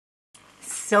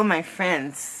So my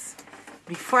friends,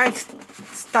 before I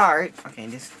start, okay,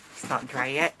 this is not dry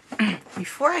yet.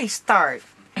 Before I start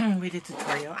with the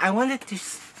tutorial, I wanted to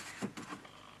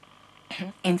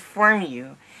inform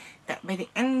you that by the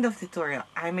end of the tutorial,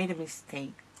 I made a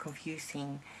mistake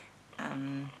confusing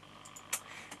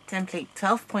template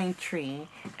 12.3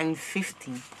 and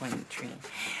 15.3.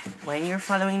 When you're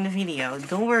following the video,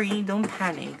 don't worry, don't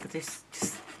panic. This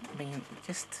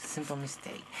just a simple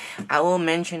mistake. I will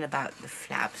mention about the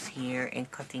flaps here and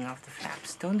cutting off the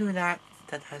flaps. Don't do that.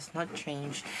 That has not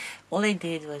changed. All I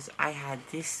did was I had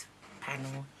this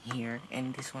panel here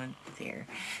and this one there.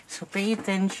 So pay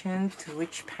attention to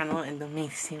which panel and don't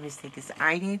make the same mistake as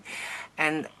I did.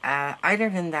 And other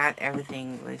than that,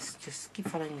 everything was just keep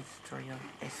following the tutorial.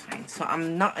 It's fine. So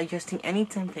I'm not adjusting any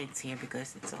templates here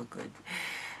because it's all good.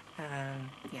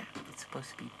 Yeah, it's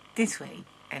supposed to be this way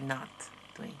and not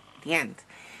the way at the end.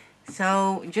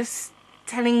 So just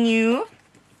telling you,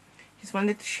 just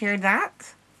wanted to share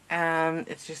that.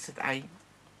 It's just that I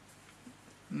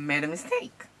made a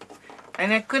mistake.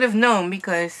 And I could have known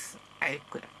because I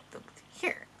could have looked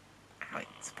here how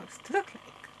it's supposed to look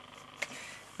like.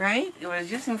 Right? It was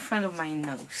just in front of my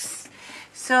nose.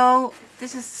 So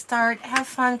this is the start. Have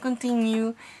fun,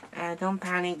 continue. Don't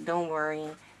panic, don't worry.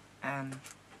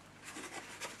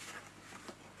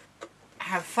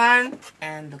 Have fun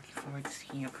and looking forward to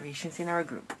seeing your creations in our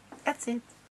group. That's it.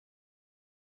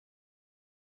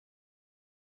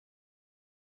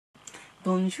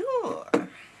 Bonjour,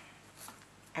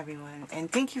 everyone,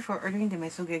 and thank you for ordering the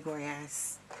Meso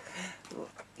Gregorias.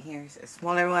 Here's a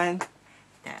smaller one.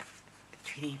 The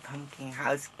 3D pumpkin.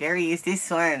 How scary is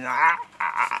this one?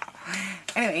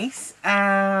 Anyways,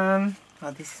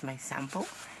 well, this is my sample.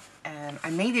 I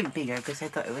made it bigger because I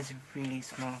thought it was really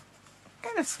small,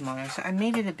 kind of smaller, so I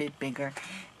made it a bit bigger.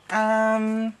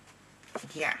 Yeah.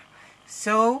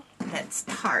 So let's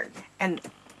start. And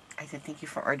I said thank you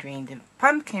for ordering the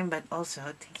pumpkin, but also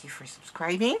thank you for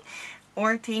subscribing,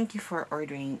 or thank you for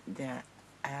ordering the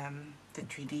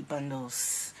 3D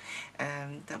bundles.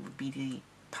 That would be the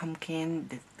pumpkin,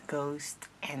 the ghost,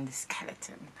 and the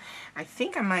skeleton. I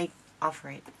think I might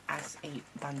offer it as a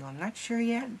bundle. I'm not sure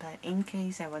yet, but in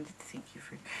case, I wanted to thank you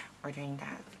for ordering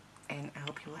that, and I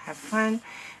hope you will have fun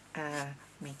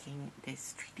making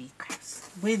this 3D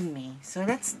crafts with me. So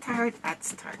let's start at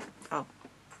start. Oh,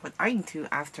 what I do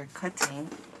after cutting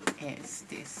is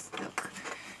this. Look,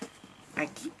 I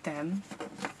keep them.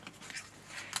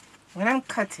 When I'm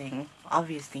cutting,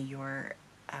 obviously your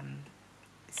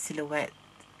silhouette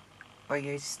or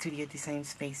your studio design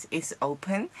space is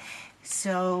open,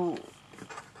 so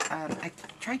I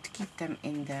try to keep them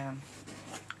in the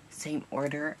same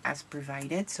order as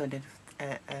provided, so that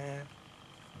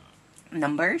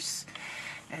numbers.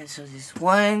 So this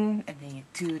 1, and then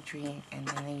 2, 3, and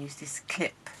then I use this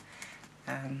clip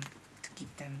to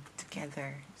keep them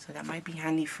together. So that might be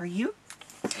handy for you.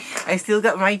 I still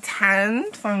got my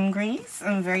tan from Greece.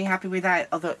 I'm very happy with that,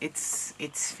 although it's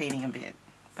fading a bit.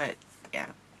 But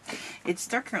yeah, it's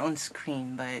darker on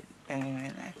screen, but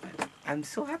anyway, I'm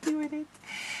so happy with it.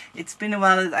 It's been a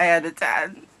while that I had a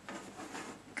tan.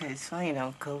 Because, well, you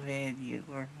know, COVID,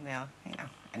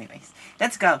 anyways.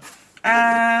 Let's go.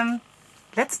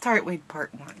 Let's start with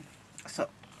part 1. So,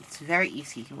 it's very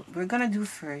easy. What we're gonna do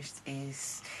first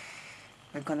is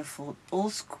we're gonna fold all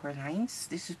score lines.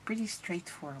 This is pretty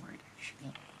straightforward,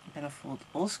 actually. We're gonna fold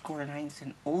all score lines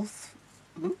and all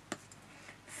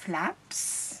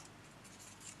flaps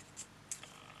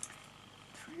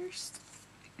first.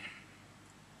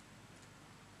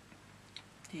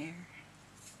 There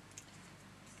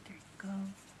you go.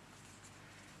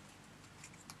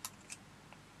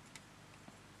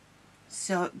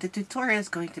 So the tutorial is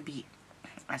going to be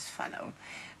as follows.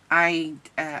 I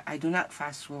do not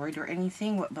fast forward or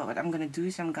anything, but what I'm gonna do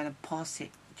is I'm gonna pause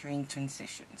it during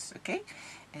transitions, okay?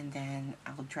 And then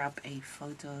I'll drop a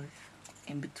photo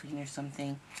in between or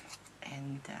something,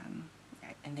 and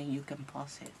then you can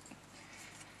pause it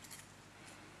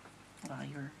while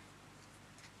you're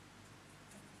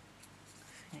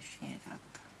finishing it up.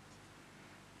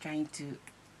 Trying to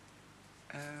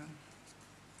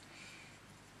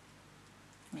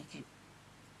make it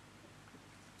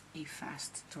a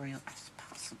fast tutorial as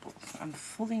possible. So I'm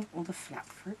folding all the flap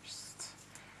first,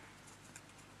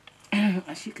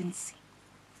 as you can see.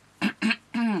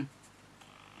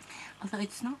 Although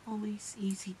it's not always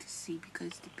easy to see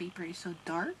because the paper is so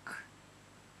dark.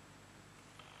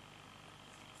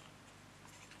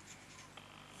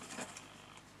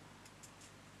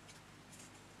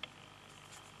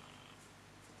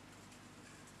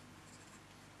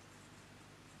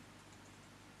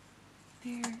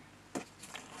 There.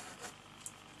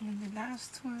 And then the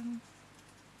last one.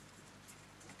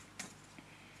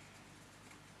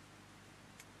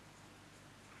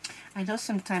 I lost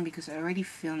some time because I already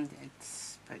filmed it,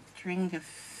 but during the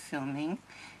filming,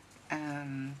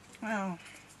 well,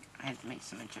 I had to make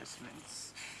some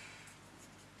adjustments.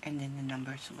 And then the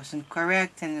numbers wasn't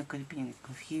correct and it could be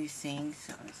confusing,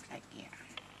 so it's like, yeah.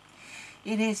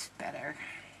 It is better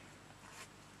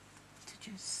to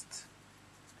just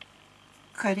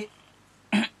cut it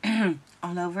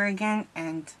all over again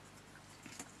and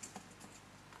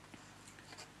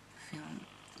film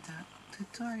the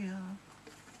tutorial.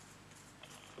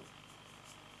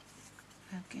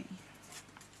 Okay,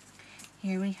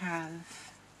 here we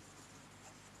have,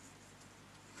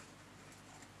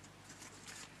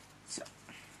 so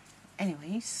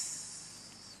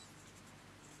anyways,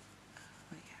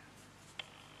 oh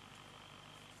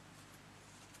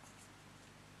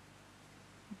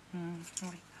yeah.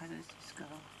 Wait, how does this go?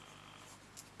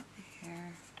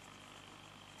 There,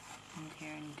 and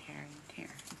there, and there, and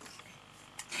there.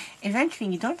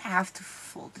 Eventually, you don't have to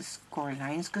fold the score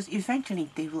lines because eventually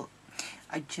they will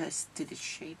adjust to the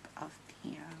shape of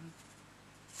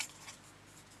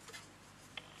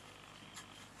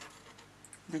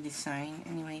the design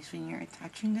anyways when you're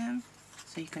attaching them,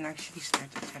 so you can actually start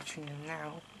attaching them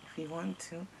now if you want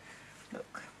to.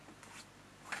 Look,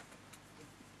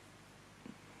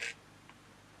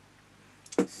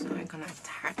 so I'm gonna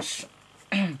attach.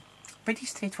 Pretty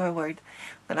straightforward.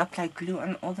 I'm gonna apply glue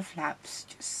on all the flaps.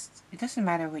 Just, it doesn't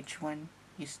matter which one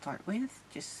you start with,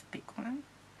 just pick one.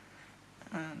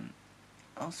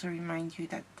 Also remind you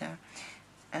that the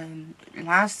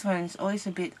last one is always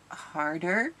a bit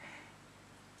harder,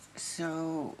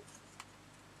 so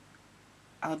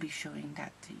I'll be showing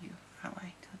that to you, how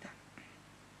I do that.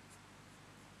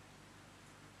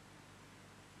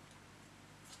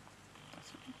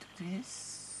 So do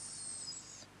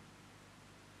this.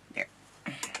 There.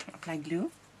 Apply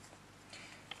glue.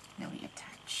 Now we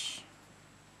attach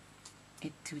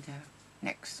it to the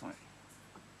next one.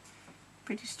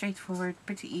 Pretty straightforward,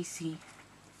 pretty easy.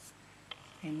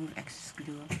 Remove excess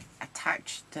glue.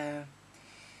 Attach the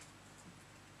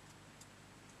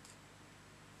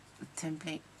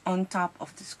template on top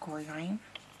of the score line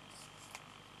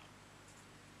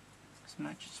as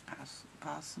much as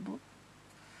possible.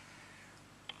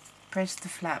 Press the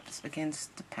flaps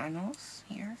against the panels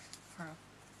here.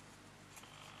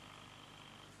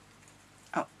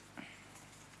 Oh,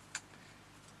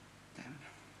 them.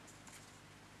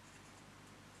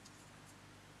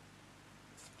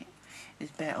 Okay.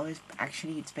 It's better. Always,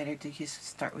 actually, it's better to just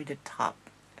start with the top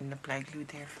and apply glue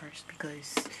there first,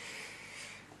 because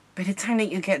by the time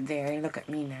that you get there, look at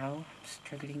me now,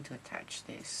 struggling to attach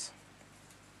this.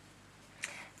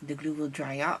 The glue will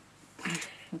dry out,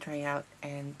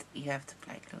 and you have to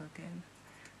apply glue again.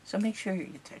 So make sure you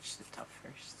attach the top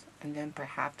first, and then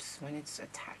perhaps when it's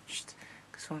attached,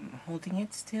 because when I'm holding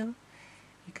it still,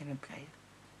 you can apply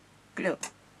glue.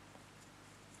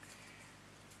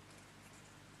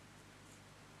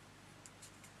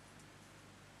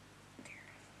 There.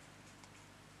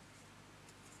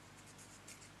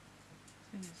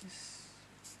 So this is,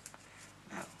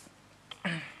 wow.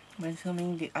 When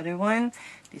filming the other one,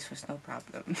 this was no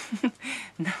problem.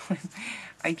 Now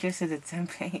I just did a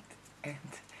template and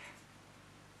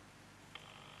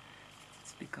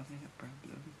it's becoming a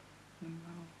problem. No.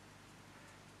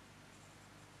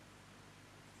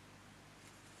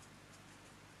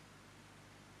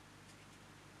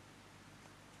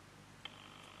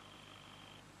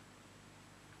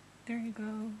 There you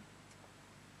go.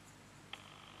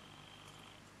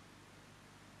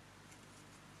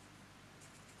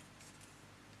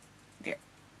 There.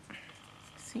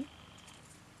 See?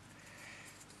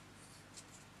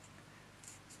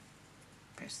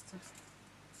 Press the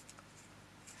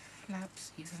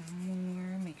flaps even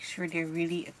more. Make sure they're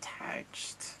really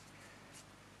attached.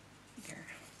 There.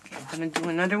 Okay, I'm gonna do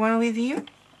another one with you.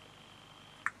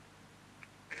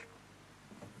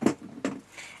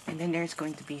 And then there's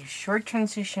going to be a short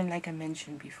transition like I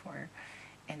mentioned before.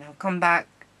 And I'll come back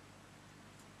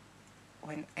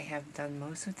when I have done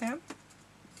most of them.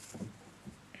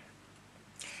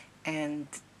 And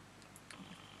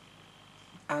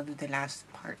I'll do the last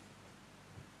part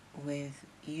with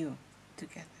you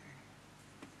together.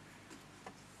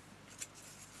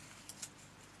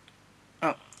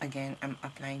 Oh, again, I'm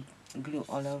applying glue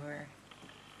all over.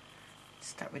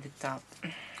 Start with the top.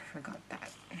 Forgot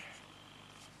that.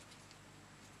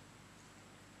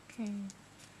 Okay,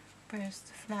 press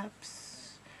the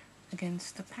flaps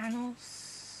against the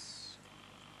panels.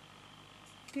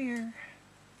 There.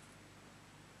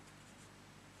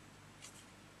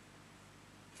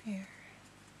 There.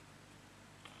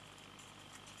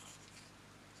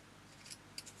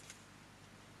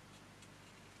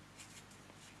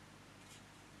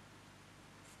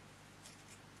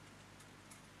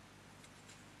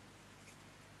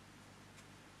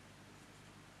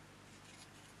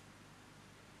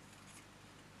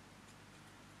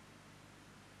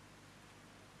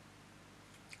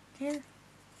 here.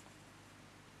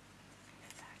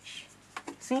 Attach.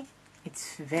 See?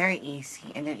 It's very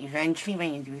easy. And then eventually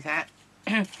when you do that,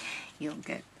 you'll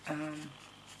get a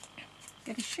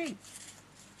shape.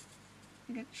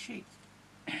 You get a shape.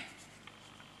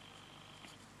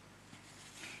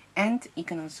 And you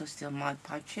can also still Mod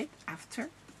Podge it after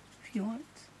if you want.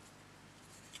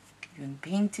 You can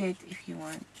paint it if you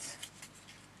want.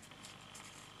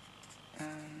 You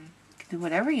can do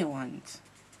whatever you want.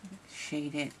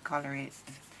 Shade it, color it,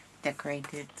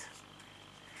 decorate it.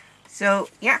 So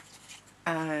yeah,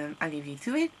 I'll leave you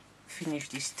to it. Finish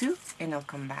these two and I'll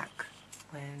come back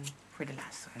for the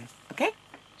last one. Okay?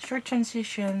 Short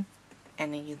transition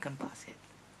and then you can pause it.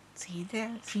 See you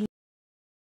there. See you.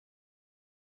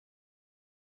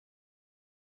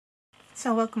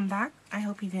 So welcome back. I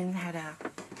hope you didn't have a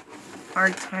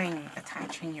hard time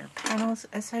attaching your panels.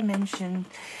 As I mentioned,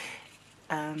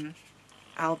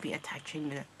 I'll be attaching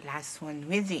the last one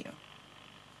with you.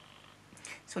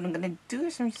 So what I'm going to do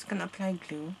is I'm just going to apply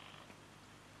glue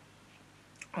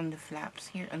on the flaps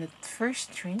here on the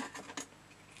first string.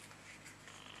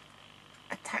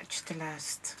 Attach the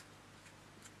last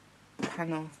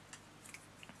panel.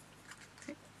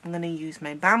 I'm going to use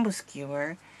my bamboo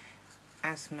skewer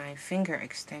as my finger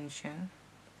extension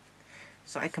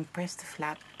so I can press the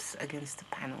flaps against the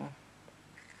panel.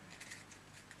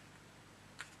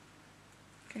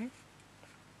 Okay.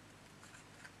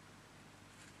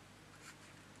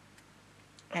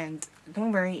 And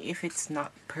don't worry if it's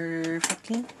not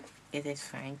perfectly, it is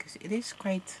fine because it is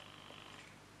quite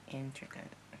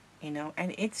intricate, you know,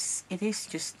 and it is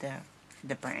just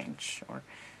the branch or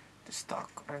the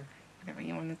stalk or whatever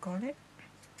you want to call it.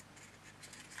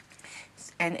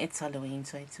 And it's Halloween,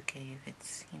 so it's okay if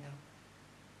it's, you know.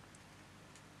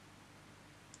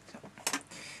 So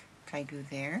apply glue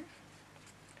there.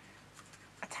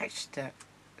 Attach the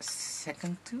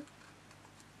second two,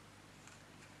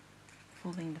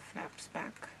 folding the flaps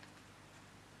back.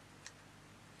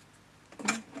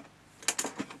 I'm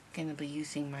gonna be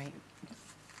using my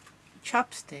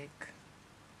chopstick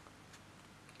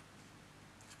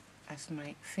as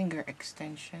my finger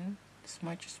extension as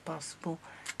much as possible.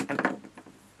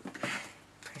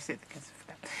 Press it against the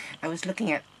flap. I was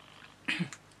looking at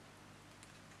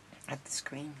the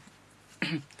screen.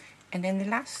 And then the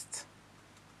last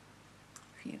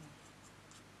few.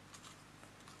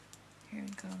 Here we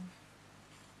go.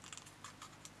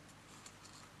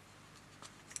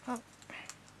 Oh.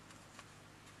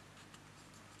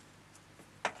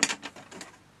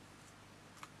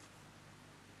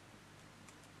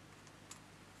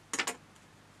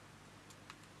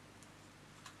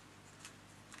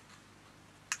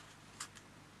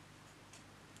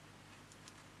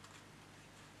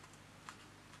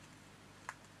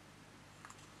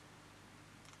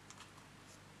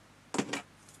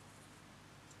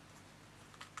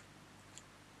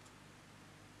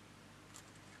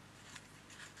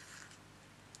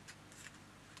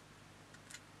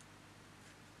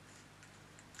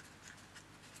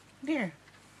 There.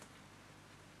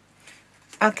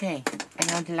 Okay, and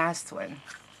now the last one.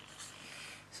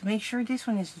 So make sure this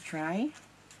one is dry.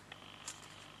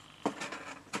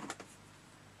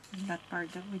 That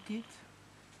part that we did.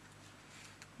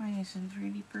 Mine isn't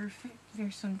really perfect.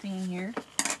 There's something in here.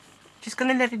 Just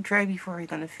gonna let it dry before we're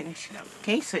gonna finish it up.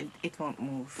 Okay, so it won't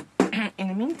move. In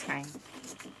the meantime,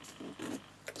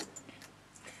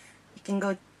 you can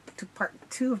go to part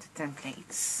 2 of the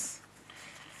templates.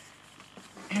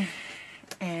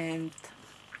 And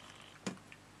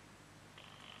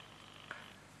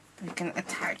we can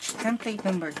attach template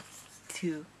number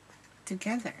 2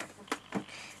 together.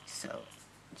 So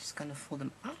I'm just gonna fold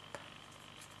them up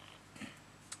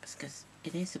because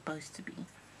it is supposed to be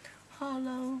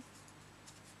hollow.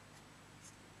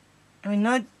 I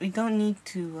mean, we don't need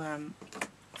to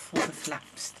fold the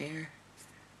flaps there.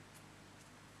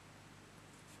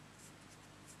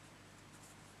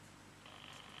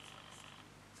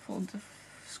 Fold the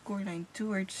score line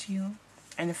towards you,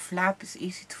 and the flap is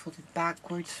easy to fold it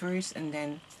backwards first and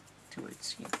then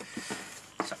towards you.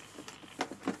 So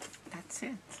that's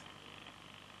it.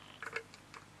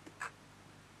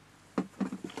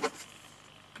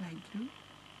 Apply glue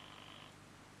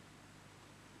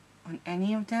on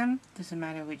any of them, doesn't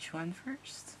matter which one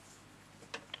first.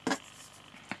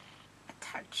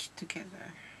 Attach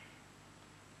together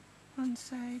one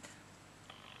side.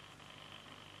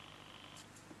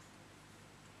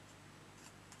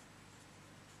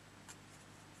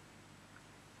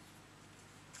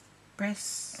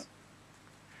 Press.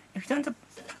 If you don't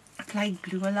apply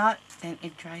glue a lot, then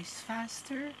it dries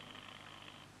faster.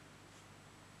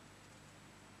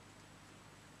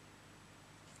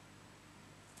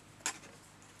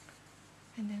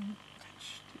 and then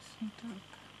attach this on top.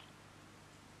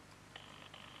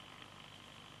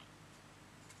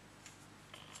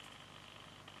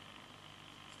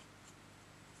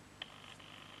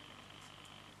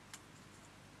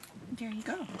 There you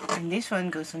go. And this one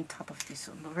goes on top of this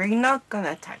one, but we're not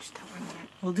gonna attach that one yet.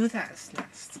 We'll do that as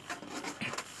last.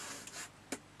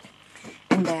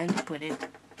 And then put it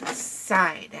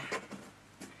aside.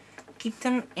 Keep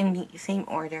them in the same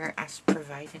order as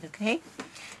provided, okay?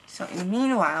 So in the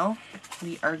meanwhile,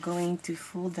 we are going to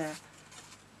fold the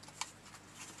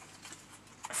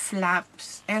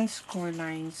flaps and score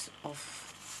lines of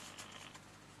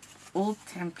old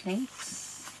templates.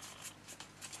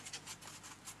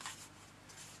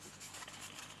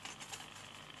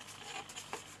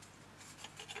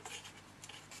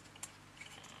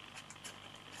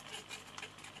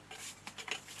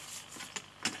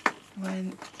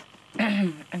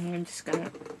 And I'm just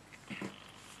gonna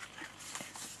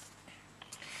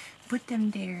put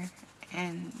them there,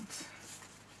 and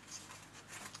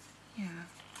yeah.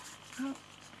 Oh.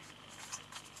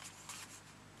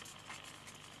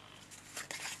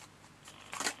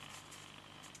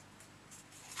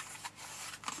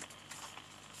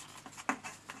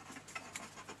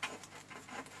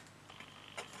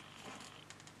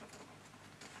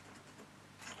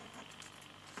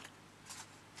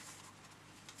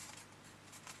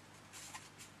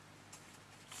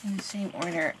 In the same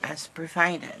order as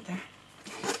provided.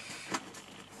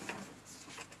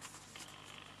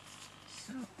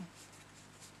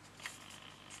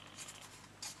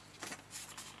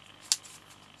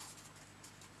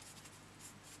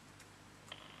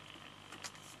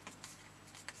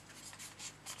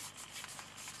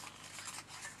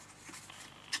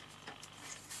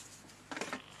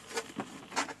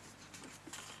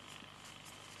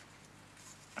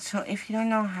 So if you don't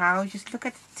know how, just look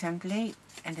at the template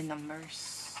and the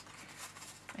numbers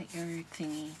at your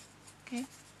thingy, okay?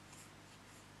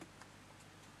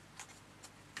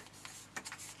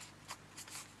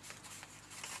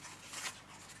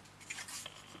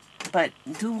 But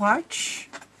do watch,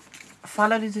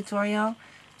 follow the tutorial,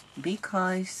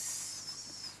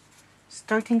 because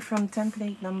starting from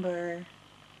template number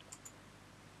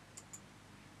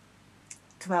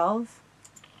 12,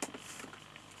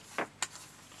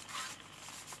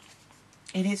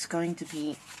 it is going to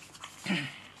be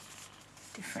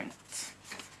different,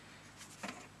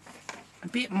 a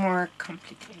bit more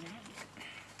complicated.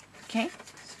 Okay,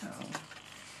 so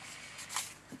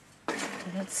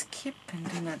do not skip and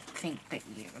do not think that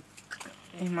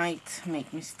you might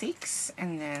make mistakes,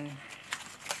 and then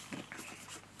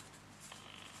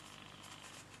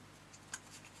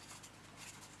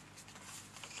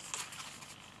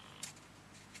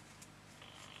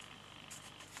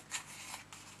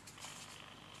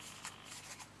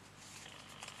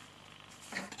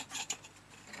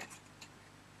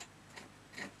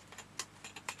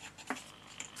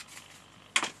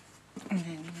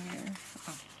here,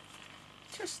 oh,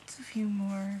 just a few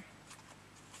more.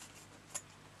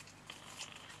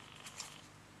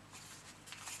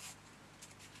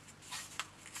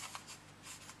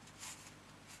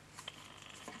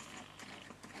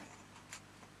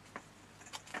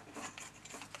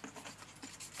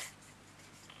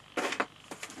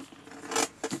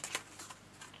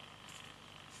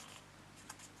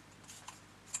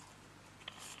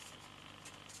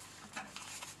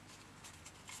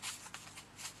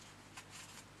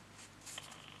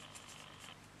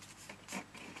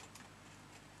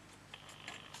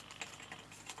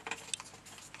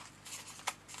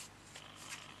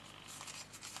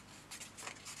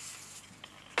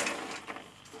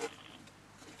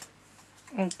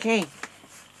 Okay,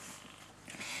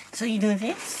 so you do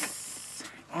this,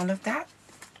 all of that,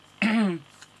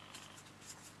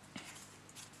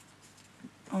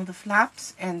 all the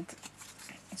flaps and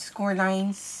score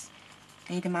lines,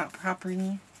 lay them out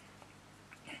properly.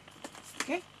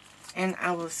 Okay, and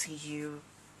I will see you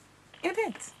in a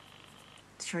bit.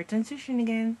 Short transition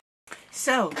again.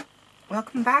 So,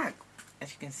 welcome back.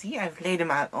 As you can see, I've laid them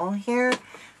out all here.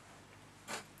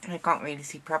 I can't really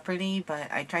see properly,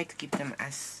 but I try to keep them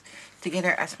as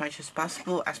together as much as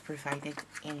possible as provided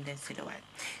in the silhouette.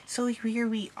 So here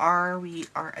we are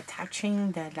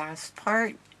attaching the last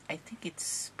part. I think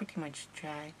it's pretty much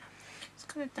dry.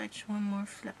 Just gonna attach one more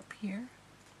flap here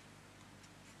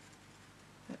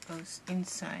that goes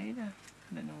inside.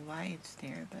 I don't know why it's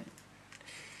there, but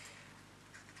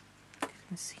you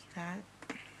can see that.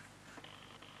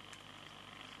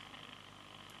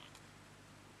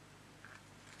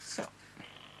 So,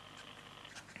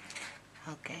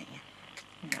 okay,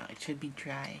 now it should be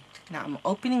dry. Now I'm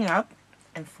opening up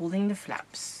and folding the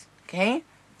flaps, okay?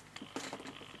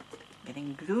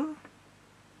 getting glue.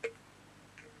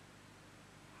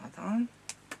 Hold on.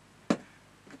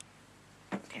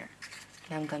 There.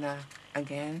 And I'm gonna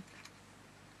again,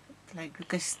 like,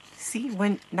 because see,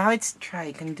 when now it's dry,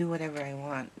 I can do whatever I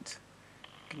want.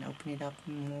 I can open it up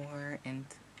more and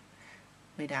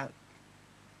without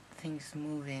things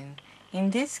moving.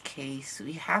 In this case,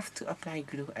 we have to apply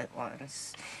glue at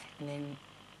once, and then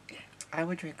I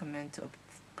would recommend to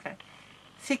apply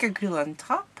thicker glue on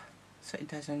top so it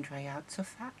doesn't dry out so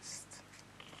fast.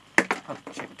 Oh,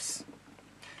 chips.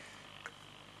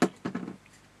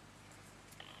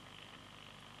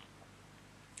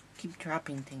 Keep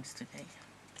dropping things today.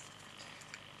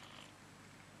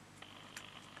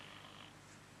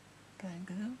 Apply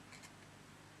glue.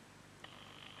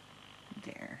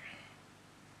 There.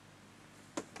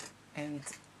 And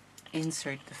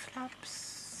insert the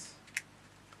flaps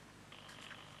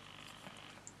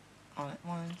all at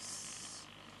once.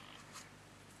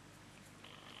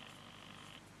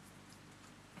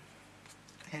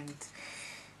 And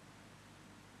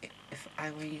if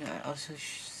I were you, I also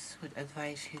would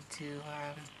advise you to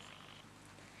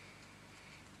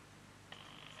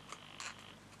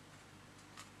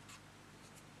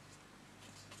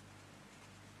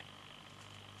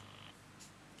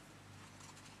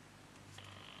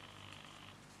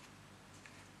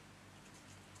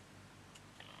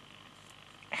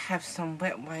have some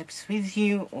wet wipes with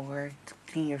you, or to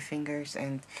clean your fingers,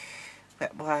 and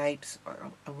wet wipes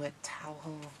or a wet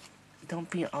towel. Don't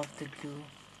peel off the glue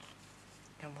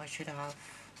and wash it off.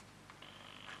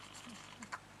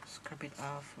 Scrub it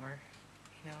off, or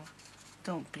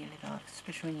don't peel it off,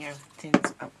 especially when you have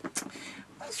tins. Oh,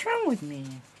 what's wrong with me?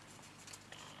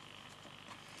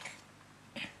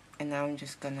 And now I'm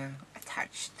just gonna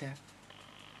attach the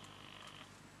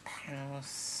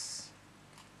panels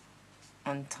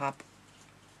on top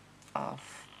of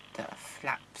the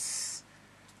flaps.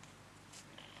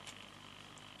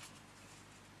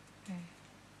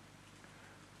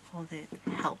 Hold it,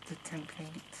 help the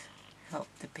template, help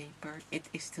the paper. It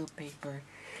is still paper.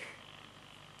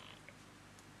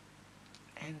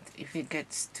 And if it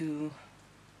gets too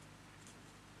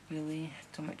gluey,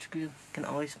 too much glue, you can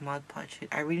always Mod Podge it.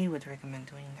 I really would recommend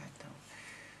doing that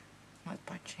though. Mod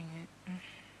Podging it.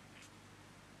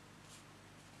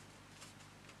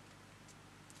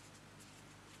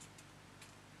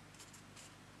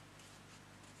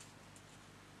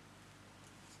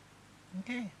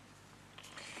 Okay.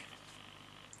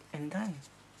 And done.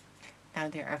 Now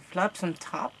there are flaps on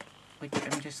top, which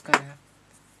I'm just gonna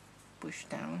push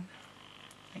down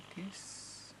like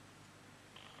this.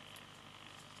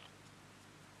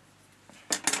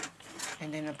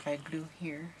 And then apply glue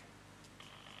here.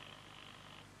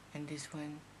 And this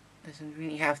one doesn't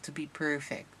really have to be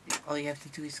perfect. All you have to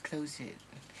do is close it.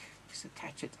 Just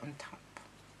attach it on top.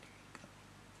 There you go.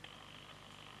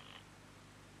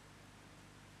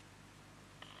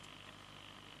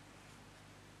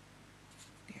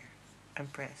 There.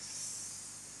 And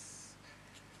press.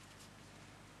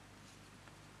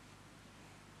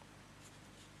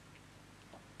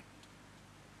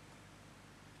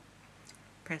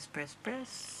 Press, press,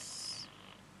 press.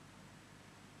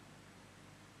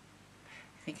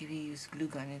 I think if you use glue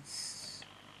gun, it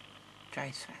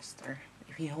dries faster.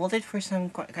 If you hold it for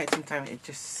quite some time, it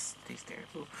just stays there.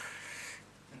 Oof.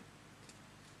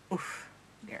 Oof.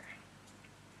 There.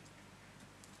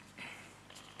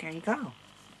 There you go.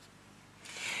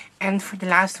 And for the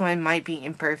last one, might be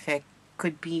imperfect,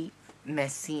 could be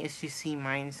messy. As you see,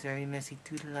 mine's very messy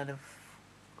too. A lot of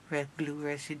red glue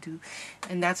residue.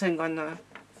 And that's why I'm gonna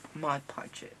Mod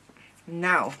Podge it.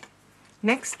 Now,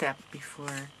 next step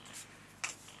before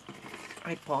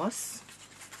I pause,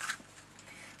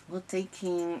 we're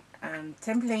taking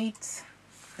template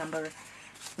number,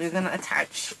 we're gonna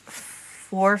attach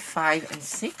 4, 5, and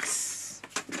 6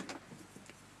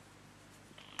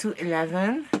 to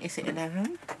 11. Is it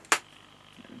 11?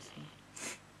 Let me see.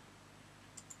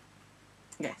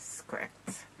 Yes,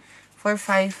 correct. 4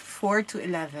 to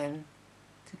 11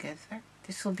 together.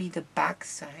 This will be the back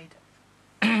side.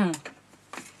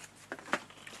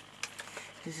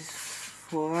 This is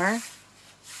 4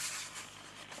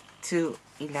 to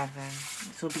 11.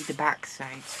 This will be the back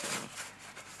side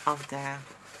of the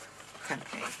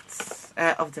templates,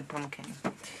 of the pumpkin.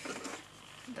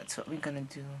 That's what we're gonna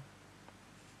do.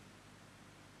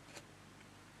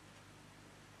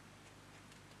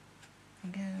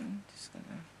 Again, just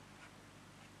gonna,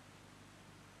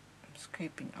 I'm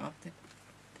scraping off the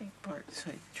thick part so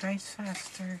it dries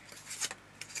faster.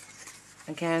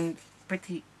 Again,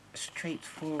 pretty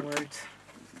straightforward.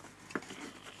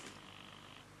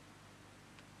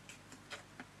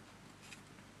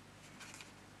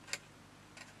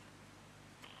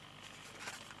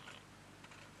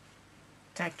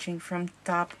 attaching from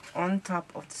top on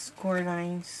top of the score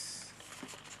lines.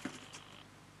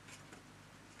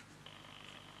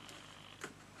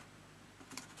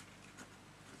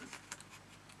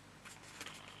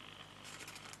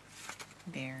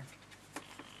 There.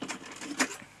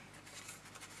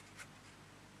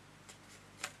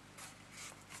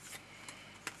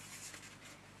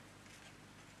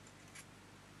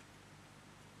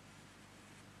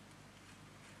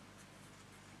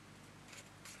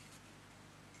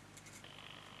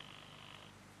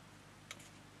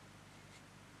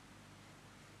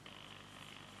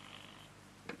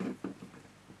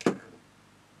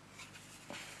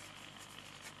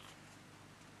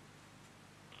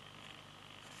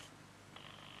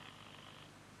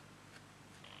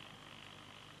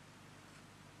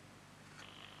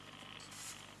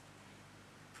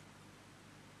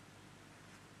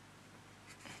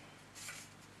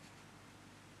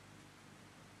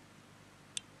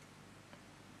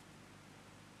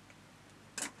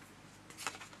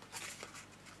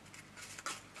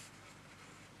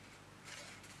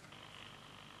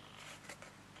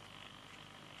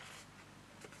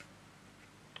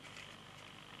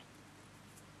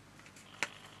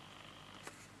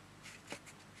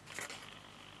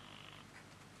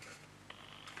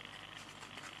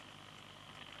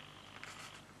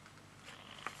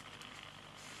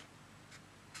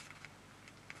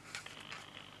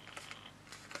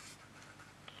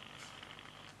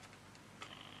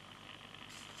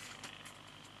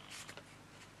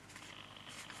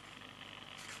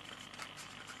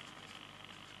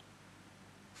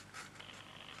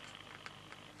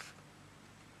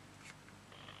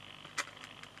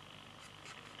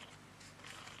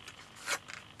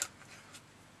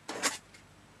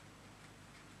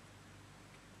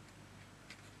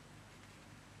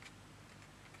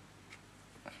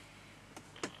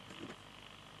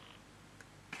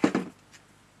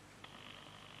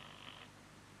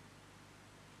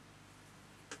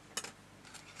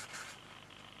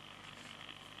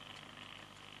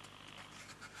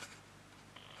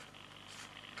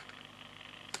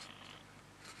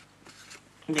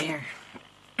 There.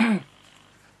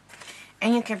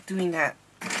 And you kept doing that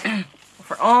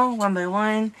for all, one by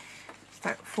one.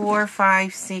 Start 4,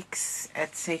 5, 6,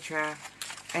 etc.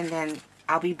 And then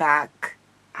I'll be back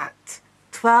at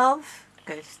 12,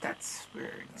 because that's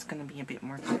where it's going to be a bit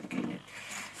more complicated.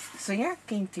 So yeah,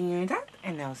 continue that,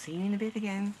 and I'll see you in a bit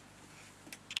again.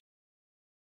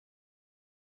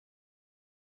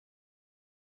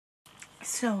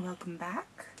 So, welcome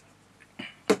back.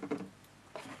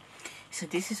 So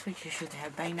this is what you should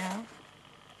have by now,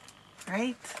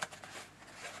 right?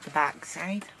 The back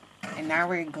side. And now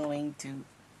we're going to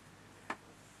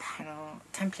panel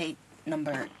template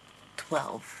number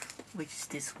 12, which is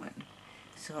this one.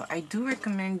 So I do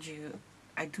recommend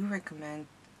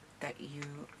that you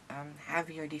have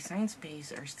your Design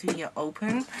Space or Studio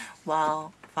open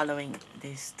while following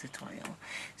this tutorial.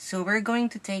 So we're going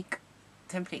to take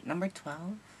template number 12.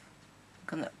 I'm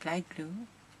gonna apply glue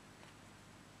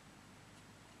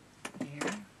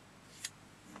here,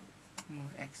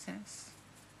 remove excess,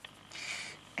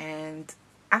 and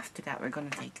after that we're gonna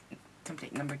take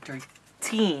template number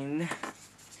 13,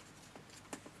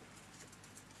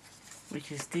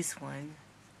 which is this one.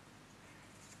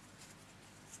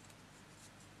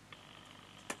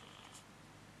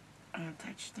 I'll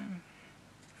attach them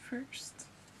first.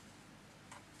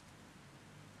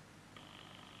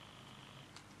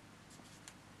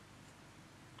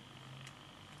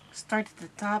 Start at the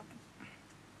top.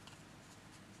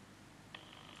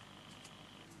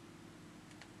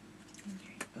 There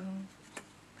you go.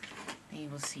 Then you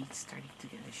will see it's starting to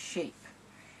get a shape.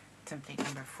 Template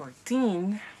number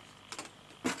 14.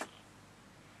 It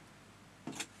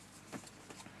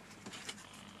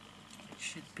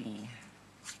should be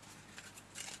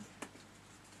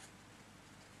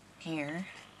here.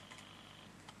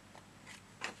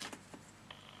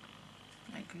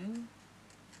 My glue.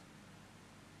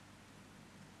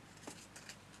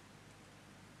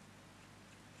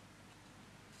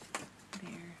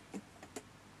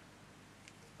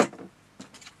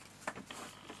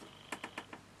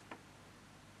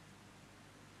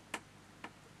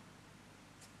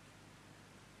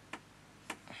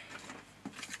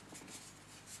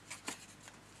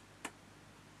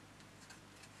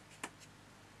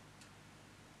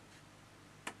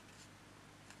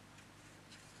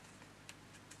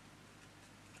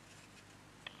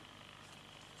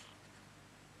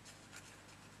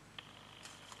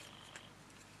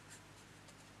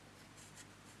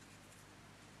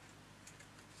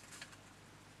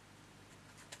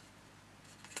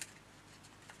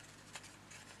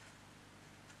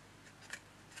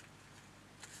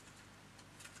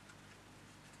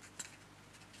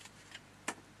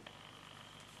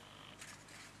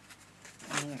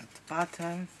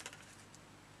 bottom.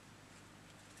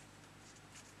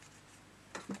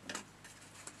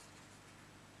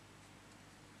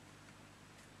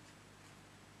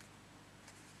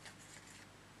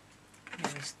 And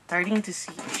we're starting to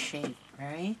see a shape,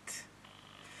 right?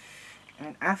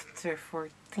 And after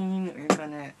 14, we're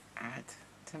gonna add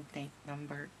template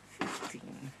number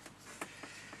 15.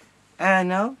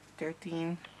 No,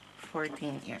 13,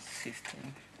 14, yes,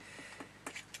 15.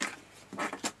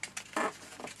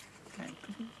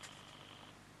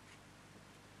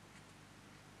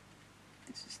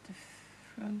 This is the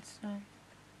front side,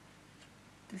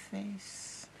 the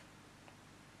face.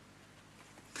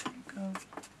 There you go.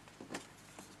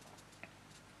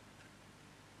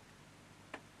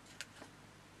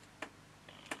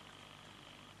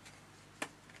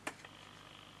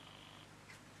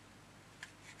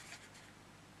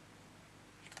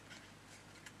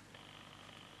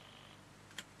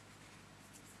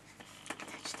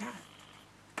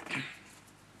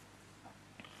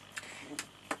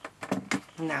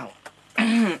 Now,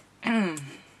 to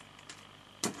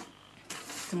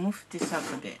move this up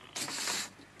a bit,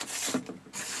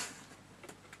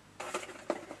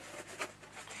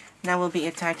 now we'll be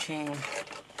attaching,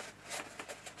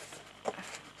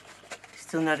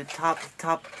 still not the top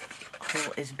hole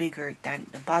is bigger than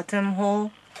the bottom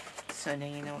hole, so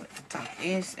then you know what the top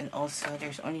is, and also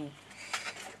there's only,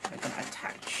 we're going to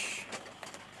attach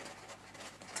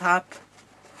top,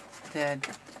 then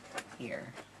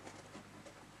here.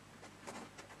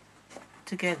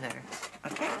 Together,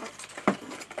 okay?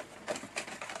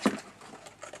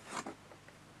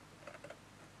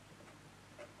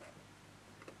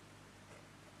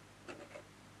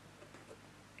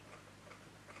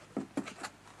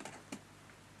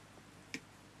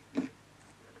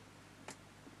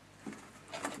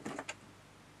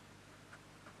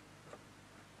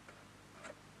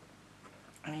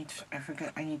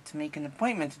 I need to make an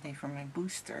appointment today for my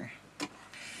booster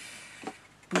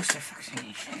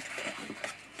vaccination.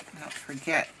 Not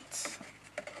forget.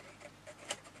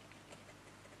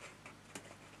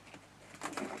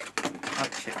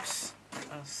 Hot chips. What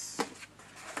else?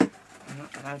 I'm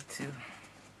not allowed to.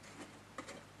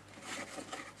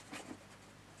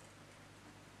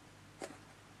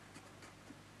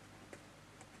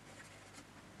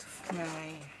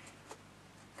 Fly.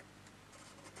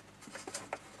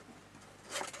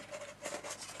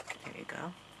 There you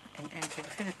go. And enter the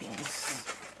Philippines.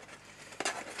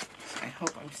 I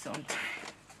hope I'm still on time.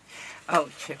 Oh,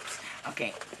 chips.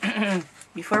 Okay.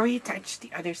 Before we attach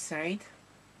the other side,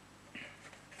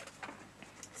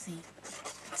 see,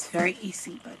 it's very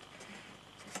easy, but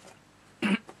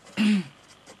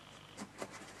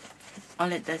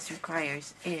all it does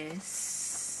requires is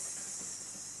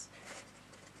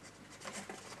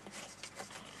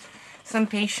some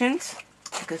patience,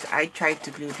 because I tried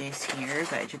to glue this here,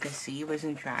 but as you can see, it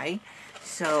wasn't dry.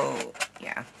 So,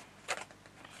 yeah.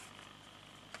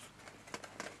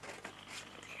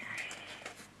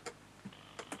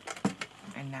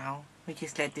 And now we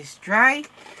just let this dry.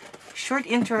 Short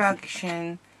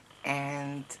interaction,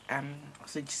 and I'm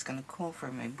also just gonna call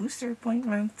for my booster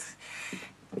appointment.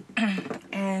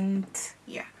 And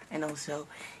yeah, and also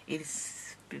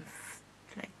it's been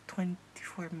like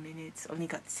 24 minutes, only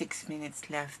got 6 minutes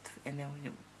left, and then it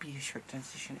will be a short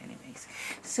transition anyways.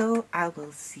 So I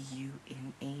will see you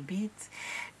in a bit.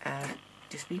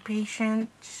 Just be patient.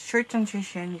 Short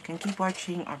transition, you can keep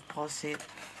watching or pause it,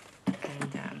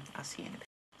 and I'll see you in a bit.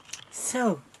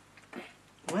 So,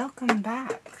 welcome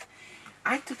back.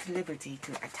 I took the liberty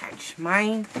to attach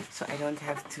mine, so I don't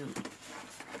have to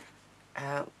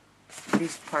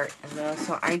this part as well,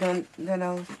 so I don't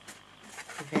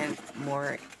prevent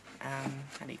more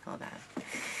how do you call that,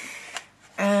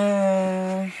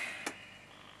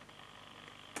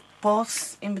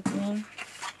 pause in between.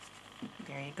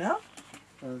 There you go.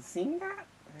 We'll see that,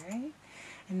 right?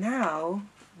 And now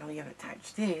we have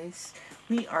attached this,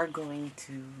 we are going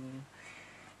to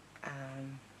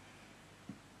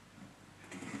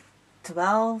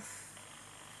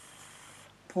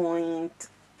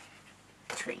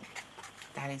 12.3.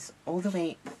 That is all the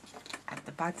way at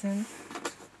the bottom.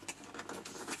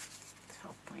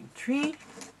 12.3,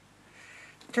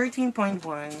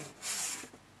 13.1,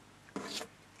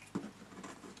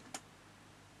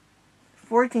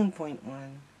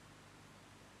 14.1,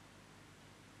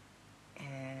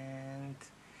 and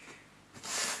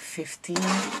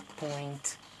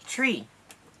 15.3. I'm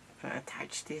going to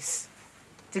attach this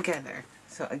together.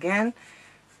 So again,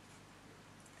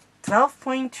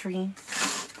 12.3,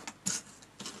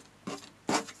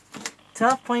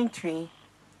 12.3,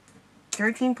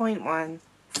 13.1,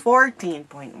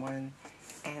 14.1,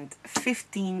 and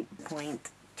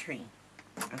 15.3.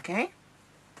 Okay?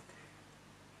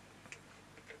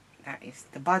 That is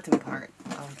the bottom part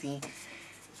of the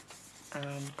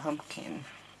pumpkin.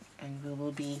 And we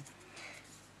will be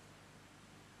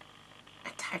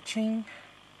attaching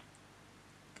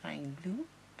flying glue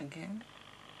again.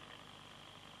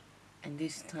 And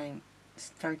this time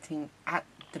starting at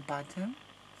the bottom.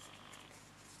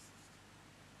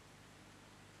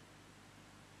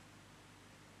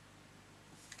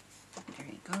 There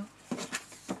you go.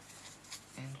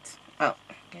 And, oh,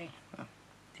 okay. Well,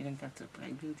 didn't have to apply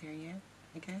glue there yet,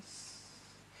 I guess.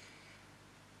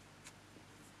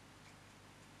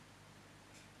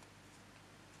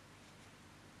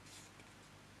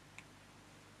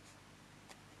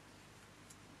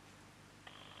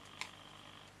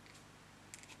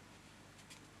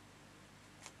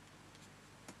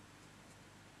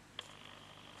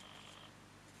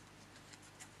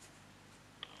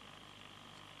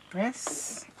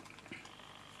 Press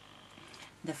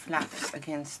the flaps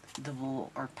against the wall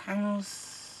or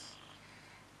panels.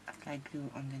 Apply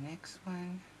glue on the next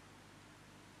one.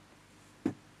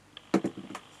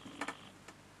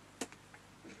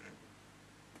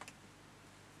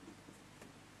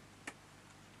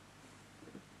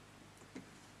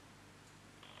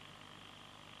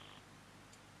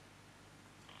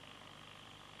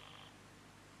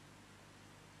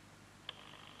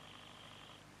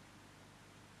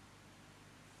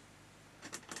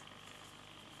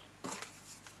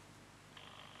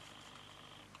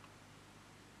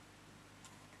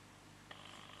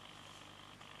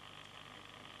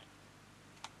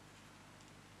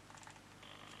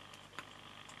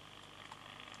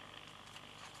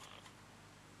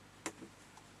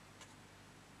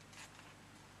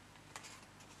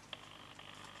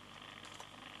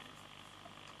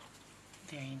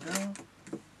 There you go.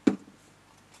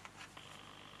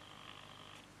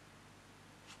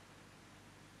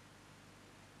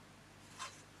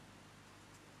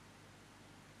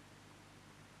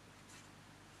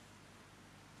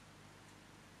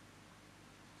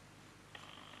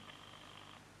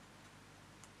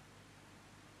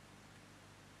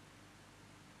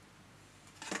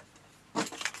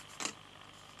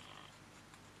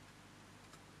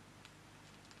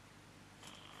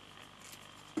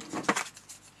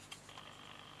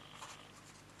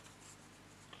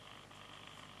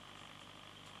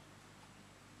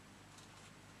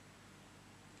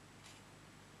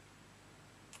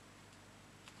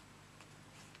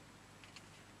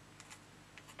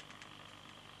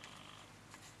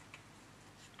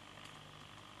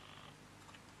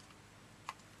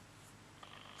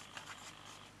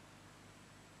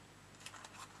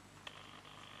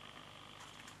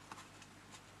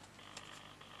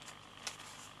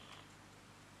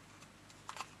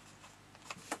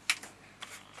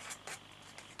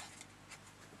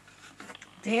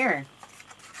 There.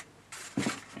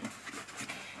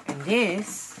 And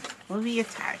this will be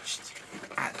attached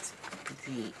at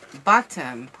the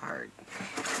bottom part.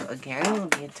 So again, we'll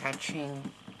be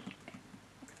attaching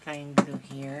flying glue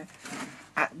here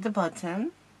at the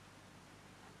bottom.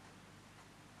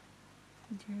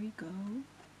 There we go.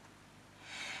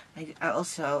 I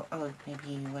also, oh, maybe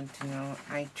you want to know,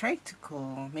 I tried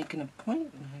to make an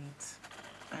appointment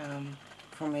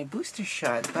for my booster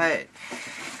shot, but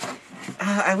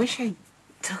I wish I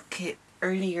took it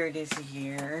earlier this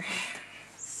year.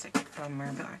 It's like a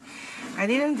bummer, but I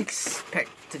didn't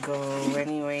expect to go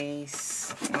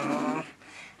anyways. And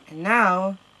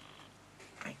now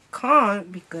I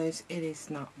can't because it is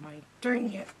not my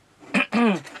turn yet.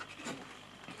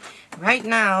 Right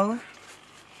now,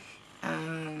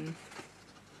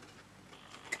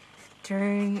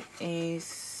 turn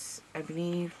is, I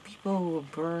believe, people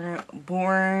who were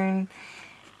born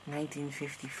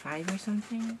 1955 or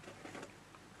something.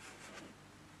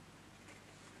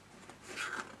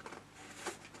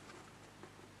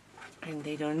 And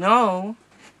they don't know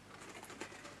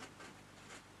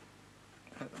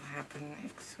what will happen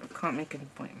next. So I can't make an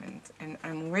appointment. And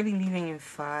I'm already leaving in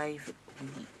 5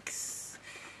 weeks.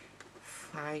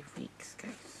 5 weeks,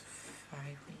 guys. 5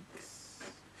 weeks.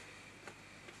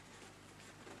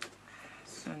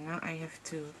 So now I have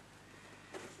to,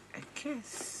 I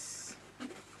guess,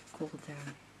 call the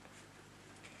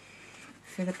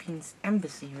Philippines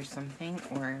Embassy or something,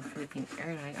 or Philippine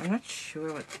Airlines. I'm not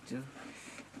sure what to do.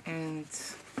 And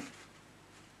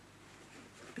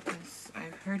because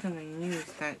I've heard on the news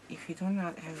that if you do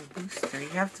not have a booster, you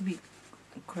have to be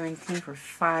quarantined for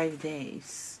 5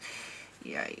 days.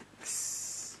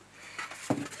 Yikes.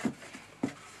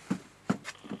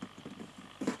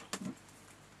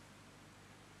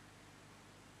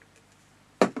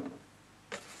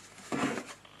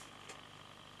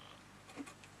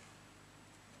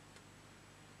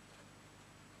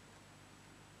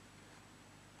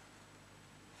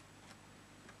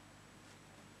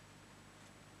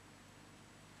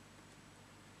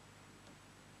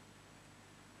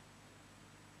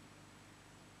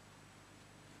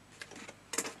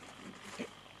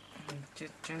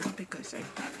 just gentle because I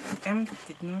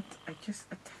just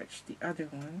attached the other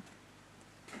one.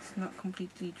 It's not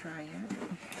completely dry yet.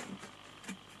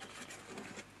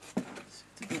 So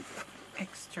to be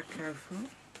extra careful.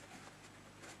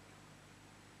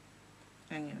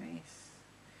 Anyways,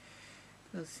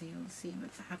 we'll see what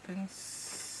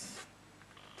happens.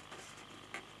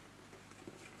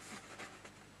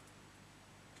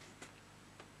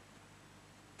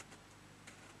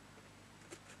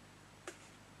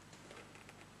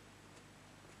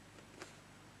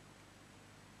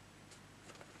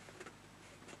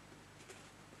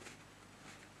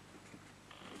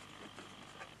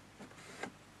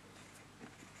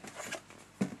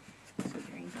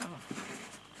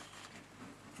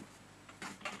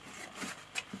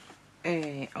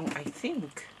 I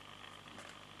think,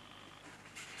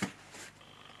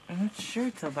 I'm not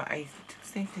sure though, but I do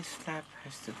think this flap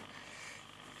has to,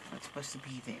 not supposed to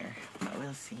be there, but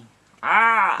we'll see.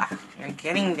 Ah! We're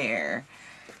getting there.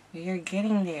 We're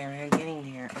getting there. We're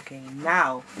getting there. Okay,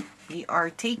 now we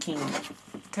are taking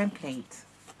template.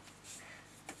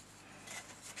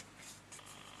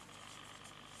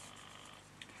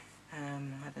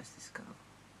 How does this go?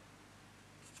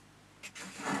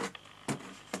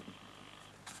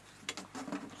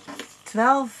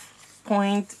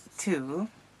 12.2.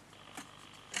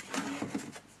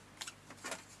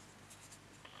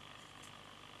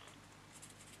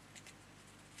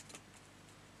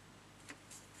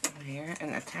 There,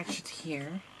 and attach it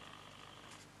here.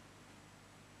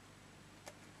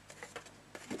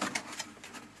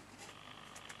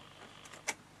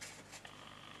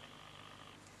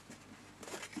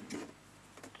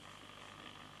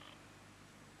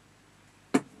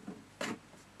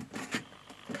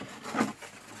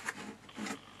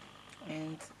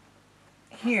 And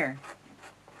here.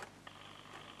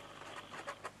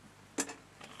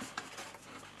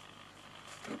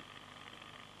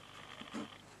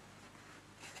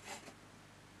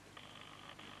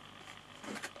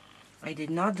 I did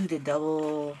not do the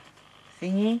double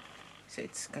thingy, so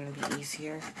it's gonna be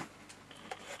easier.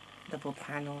 Double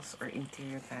panels or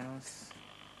interior panels.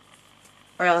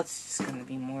 Or else it's just gonna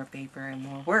be more paper and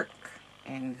more work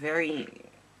and very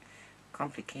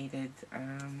complicated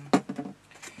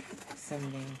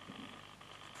assembling.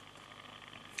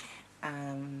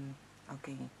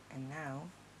 Okay, and now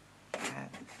I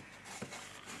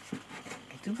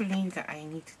do believe that I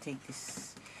need to take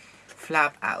this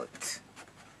flap out.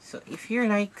 So if you're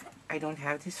like, I don't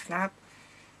have this flap,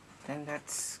 then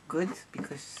that's good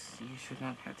because you should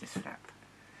not have this flap.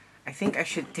 I think I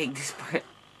should take this part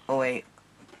away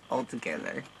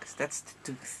altogether because that's the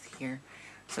tooth here.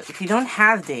 So if you don't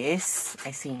have this,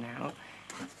 I see now,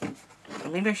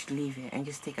 maybe I should leave it and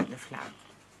just take out the flap.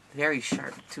 Very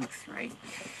sharp tooth, right?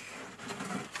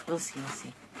 We'll see,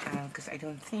 because I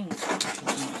don't think it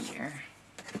will be here.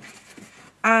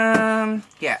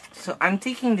 Yeah, so I'm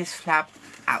taking this flap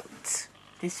out.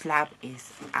 This flap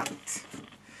is out.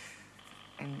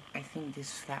 And I think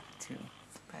this flap too,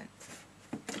 but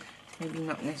maybe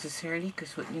not necessarily,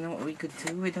 because you know what we could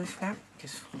do with those flap?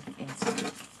 Just fold it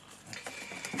inside.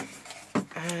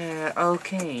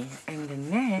 Okay, and the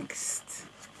next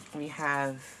we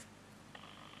have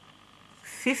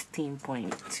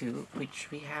 15.2, which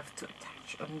we have to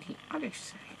attach on the other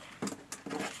side.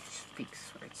 Which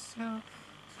speaks for itself.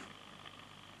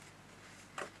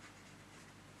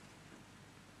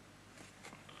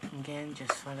 Again,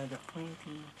 just follow the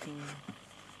pointing thing.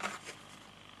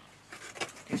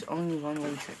 There's only one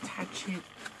way to attach it,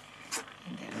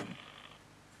 and then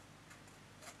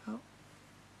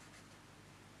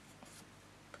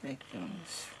put it on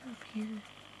this flap here.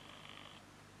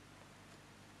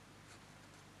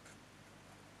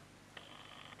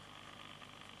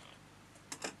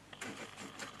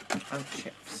 Oh,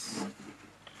 chips.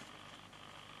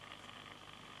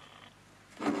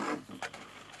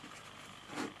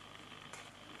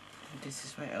 This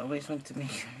is why I always want to make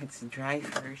sure it's dry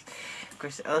first. Of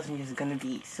course, else it's just gonna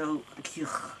be so cute.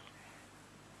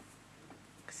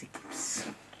 Because it keeps.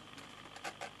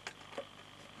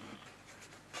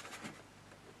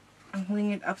 I'm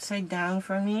holding it upside down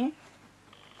for me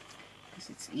because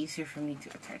it's easier for me to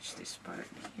attach this part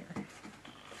here.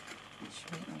 Which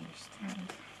you may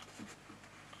understand.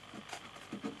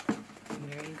 And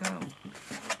there you go.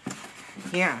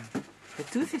 Yeah, the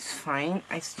tooth is fine.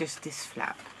 It's just this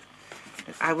flap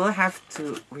that I will have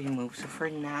to remove. So for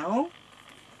now,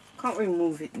 can't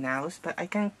remove it now, but I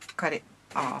can cut it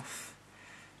off.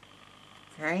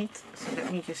 Right? So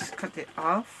let me just cut it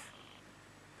off,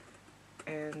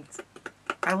 and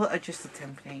I will adjust the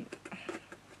template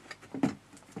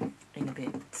in a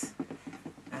bit.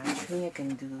 Actually, I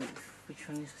can do it which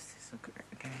one is this? Okay,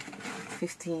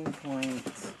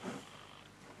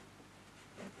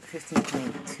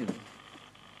 15.2.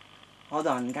 Hold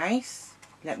on, guys.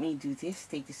 Let me do this.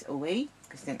 Take this away,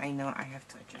 because then I know I have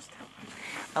to adjust that one.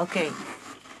 Okay.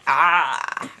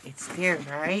 It's there,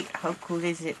 right? How cool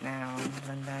is it now?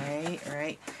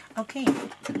 Right? Okay.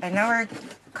 And now we're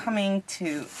coming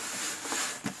to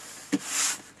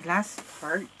the last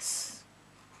parts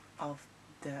of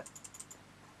the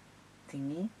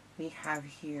thingy. We have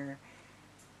here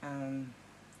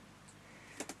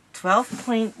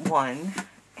 12.1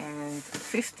 and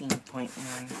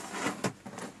 15.1.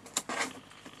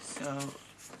 So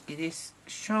it is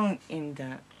shown in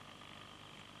the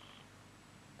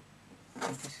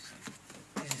this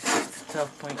is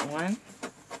 12.1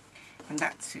 and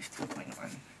that's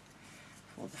 15.1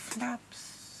 for the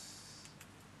flaps.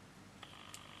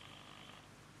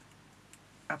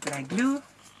 Apply glue.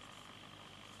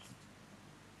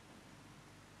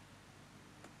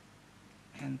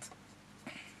 And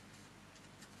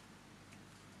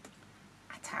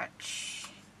attach.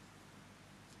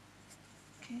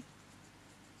 Okay.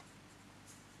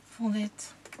 Fold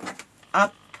it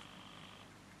up.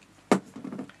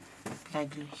 Apply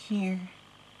glue here.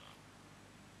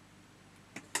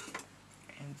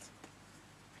 And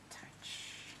attach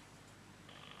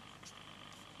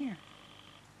here.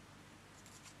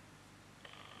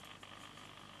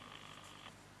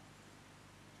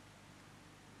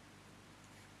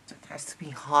 So it has to be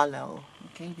hollow.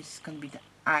 Okay, this is going to be the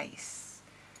eyes.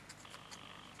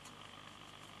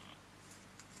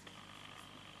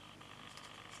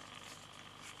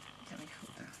 Then we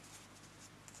hold the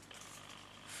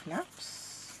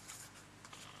flaps.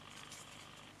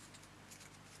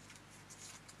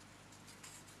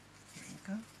 There you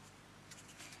go.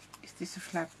 Is this a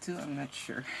flap too? I'm not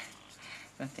sure.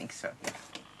 I don't think so.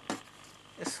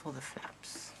 Just hold the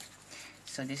flaps.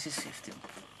 So this is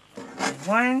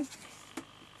 15.1.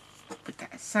 Put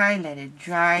that aside, let it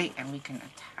dry, and we can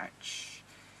attach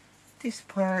this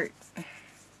part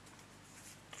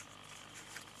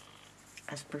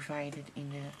as provided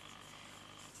in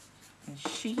the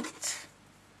sheet.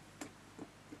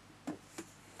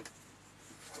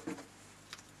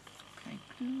 Apply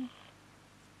glue.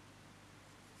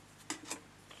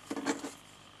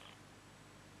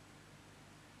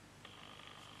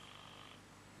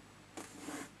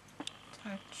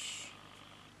 Touch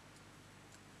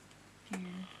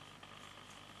here.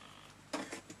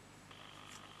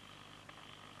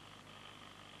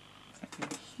 Put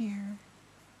it here.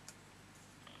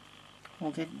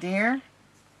 Hold it there.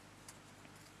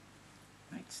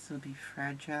 Might still be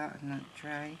fragile and not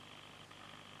dry.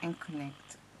 And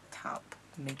connect top,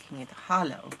 making it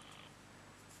hollow.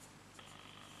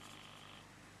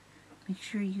 Make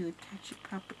sure you attach it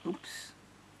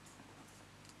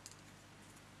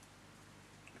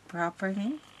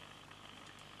properly.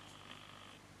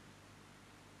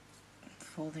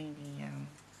 Folding the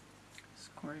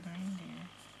score line there,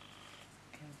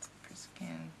 and press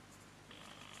again.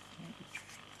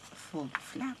 Fold the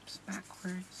flaps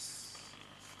backwards.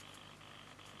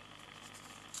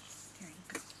 There you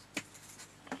go.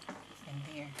 And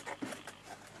there.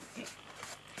 Okay.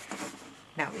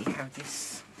 Now we have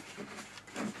this.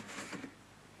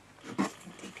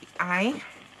 Take the eye.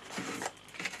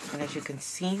 And as you can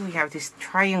see, we have this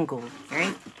triangle,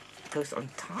 right? It goes on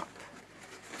top.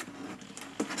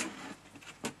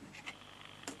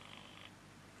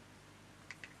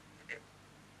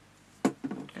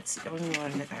 That's the only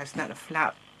one that has not a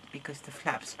flap, because the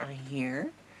flaps are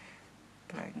here.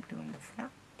 Applying glue on the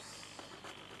flaps.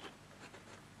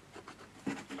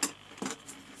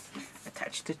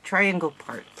 Attach the triangle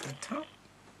part on top.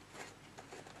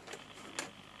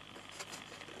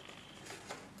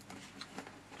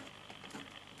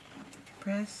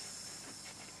 Press.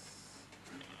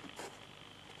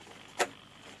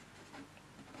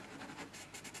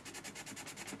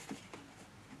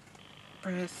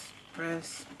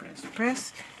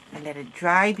 Press, and let it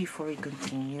dry before we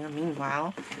continue.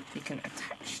 Meanwhile, we can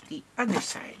attach the other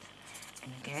side.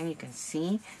 And again, you can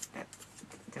see that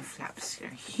the flaps are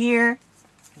here,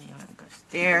 and the one goes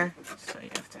there, so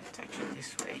you have to attach it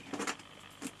this way.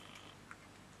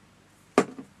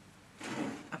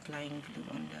 Applying glue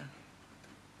on the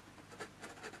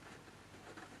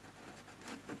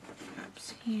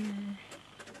flaps here.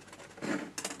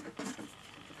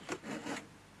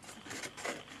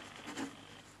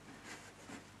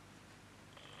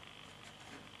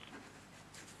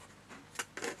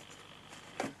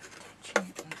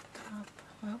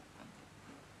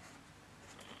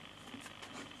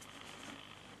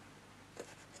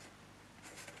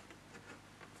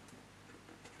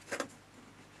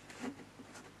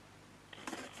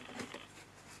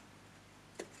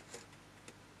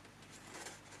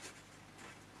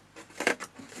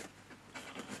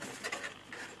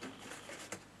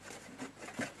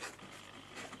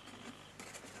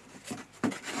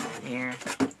 there,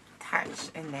 attach,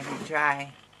 and let it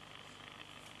dry.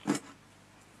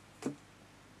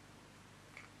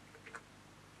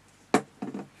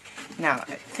 Now,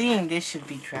 I think this should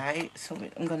be dry, so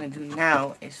what I'm gonna do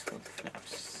now is put the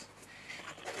flaps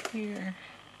here.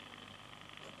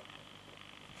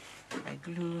 I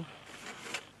glue.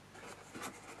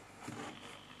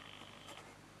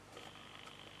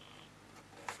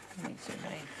 Makes your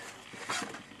life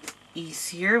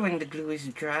easier when the glue is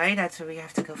dry. That's why we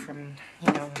have to go from,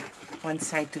 you know, one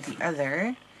side to the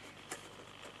other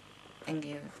and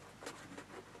give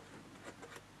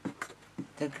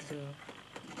the glue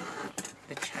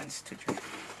the chance to dry.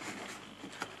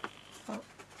 Oh,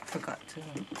 I forgot to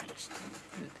touch the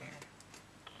glue there.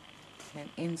 And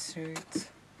insert.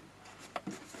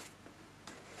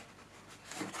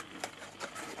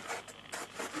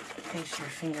 Place your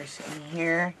fingers in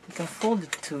here. You can fold the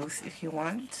tooth if you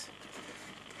want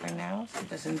for now, so it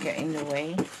doesn't get in the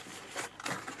way.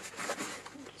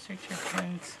 Insert your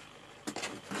hands.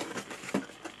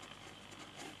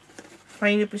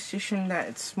 Find a position that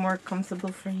it's more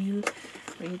comfortable for you,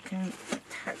 where you can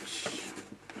attach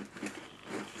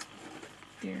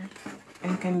there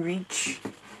and can reach.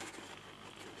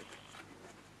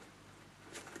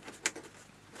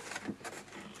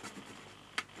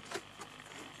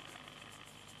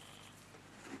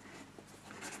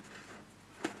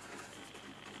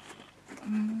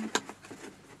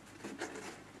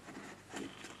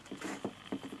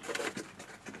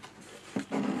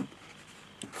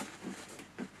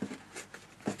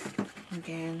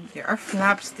 Again, there are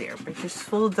flaps there, but just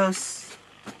fold those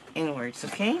inwards,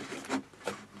 okay?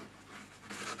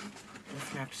 The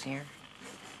flaps here.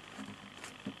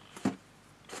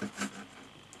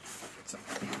 So.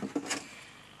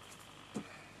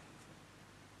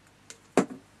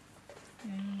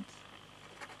 And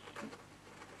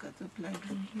got the black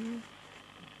glue here.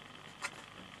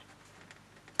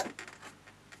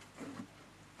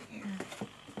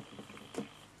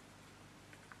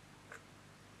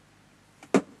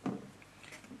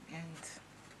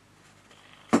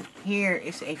 Here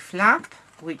is a flap,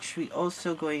 which we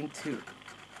also going to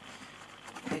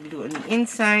glue on the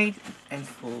inside and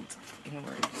fold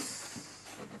inwards.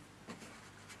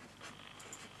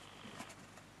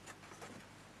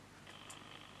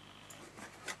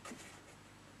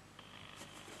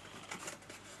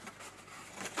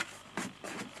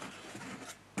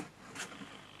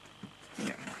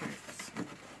 Yeah,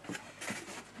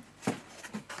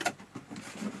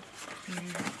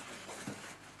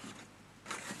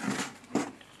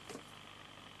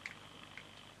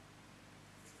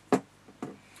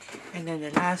 and then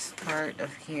the last part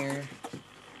of here,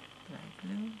 black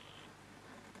glue.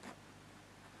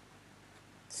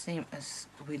 Same as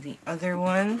with the other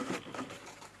one.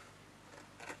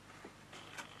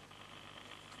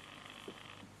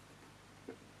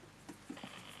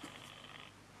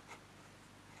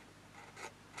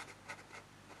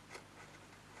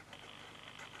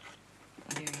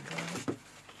 There you go.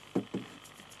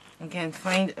 Again,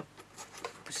 find a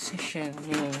position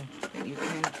that you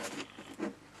can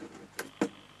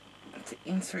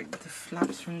insert the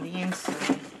flaps from the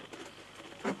inside.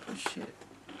 Push it.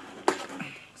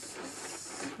 So,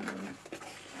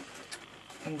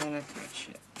 and then attach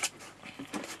it.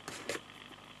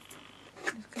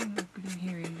 Just kind of glue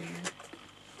here and there.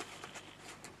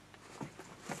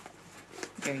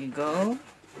 There you go.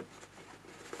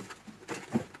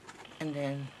 And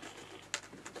then,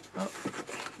 oh,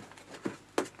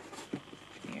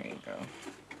 there you go.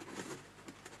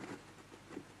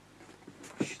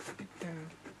 Push it down.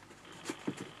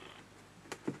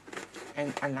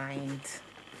 And align.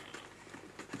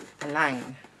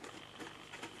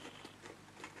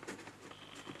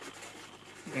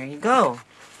 There you go.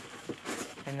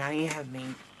 And now you have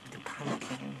made the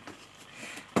pumpkin.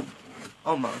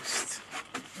 Almost.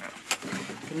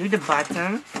 Glue the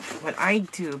bottom. What I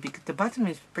do, because the bottom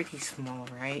is pretty small,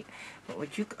 right? But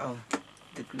what you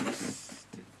the glue.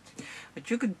 What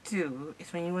you could do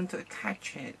is when you want to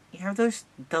attach it, you have those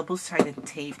double-sided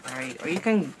tape, right? Or you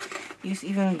can use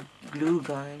even glue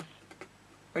gun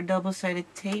or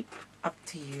double-sided tape, up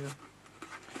to you.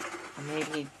 Or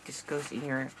maybe it just goes in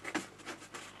your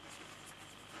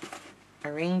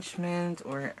arrangement,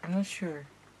 or I'm not sure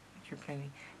what you're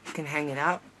planning. You can hang it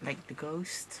up like the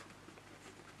ghost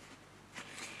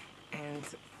and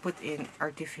put in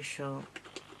artificial,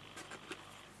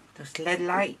 those LED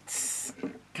lights.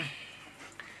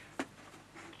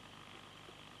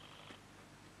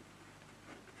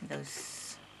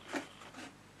 Those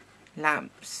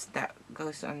lamps that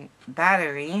goes on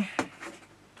battery.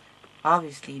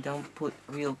 Obviously, don't put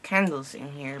real candles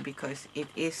in here because it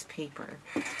is paper.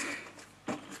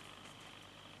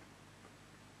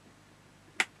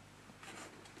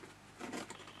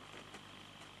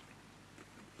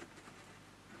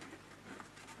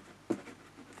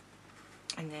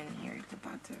 And then here at the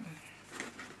bottom.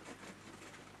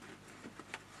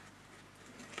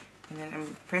 And then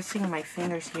I'm pressing my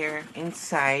fingers here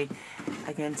inside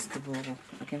against the bowl,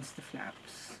 against the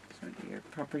flaps, so they're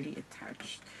properly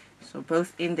attached. So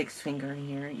both index finger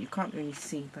here, you can't really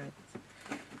see, but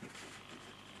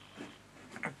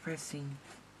are pressing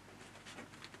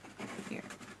here.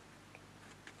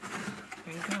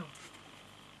 There you go.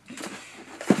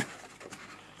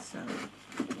 So,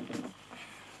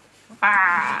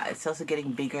 it's also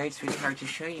getting bigger. It's really hard to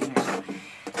show you now.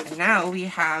 And now we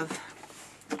have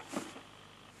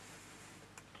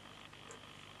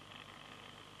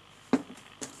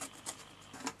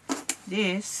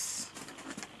this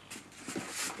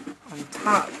on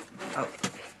top. Oh,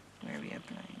 where are we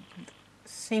applying?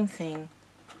 Same thing.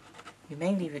 You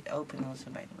may leave it open also,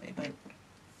 by the way, but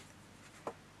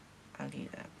I'll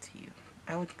leave that to you.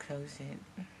 I would close it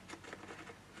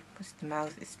because the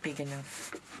mouth is big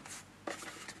enough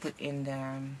to put in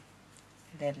the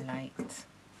LED light.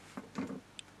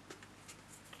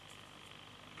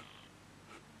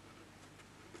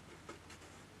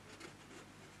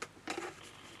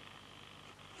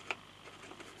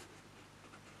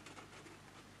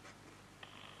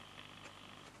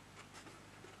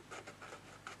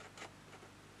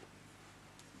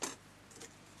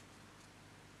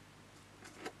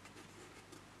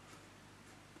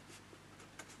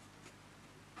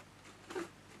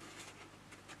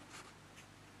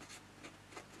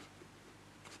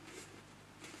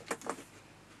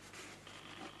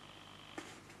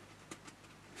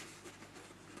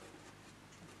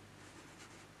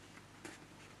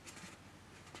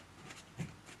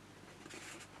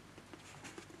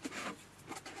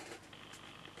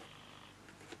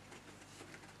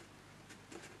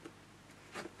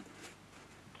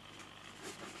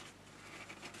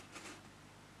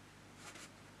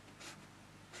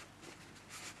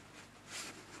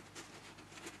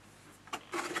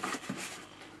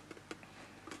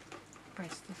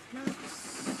 Press the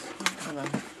flaps. Hold on.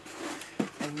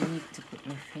 I need to put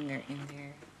my finger in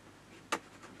there.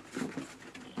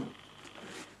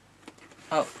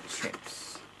 Oh,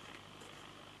 chips.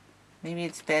 Maybe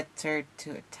it's better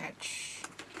to attach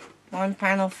one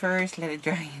panel first, let it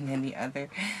dry, and then the other,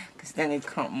 because then it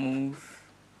can't move.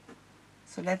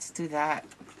 So let's do that.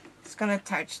 It's gonna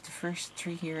attach the first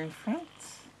three here in front,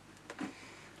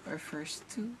 or first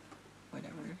two,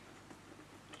 whatever.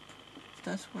 It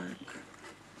does work.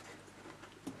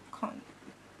 Can't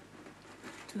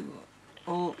do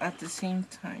all at the same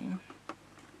time.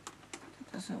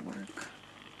 It doesn't work.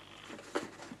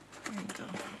 There you go.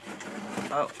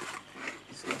 Oh,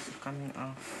 it's also coming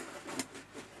off.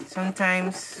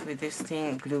 Sometimes with this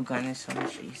thing, glue gun is so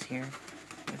much easier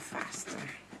and faster.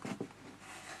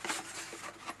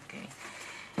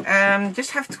 Okay.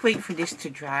 Just have to wait for this to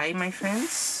dry, my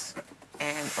friends.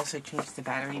 And also change the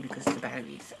battery because the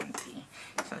battery is empty.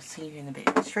 So I'll see you in a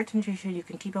bit. Short transition, you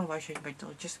can keep on watching, but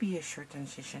it'll just be a short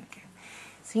transition again.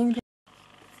 See you in a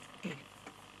bit.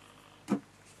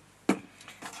 Okay.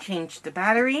 Change the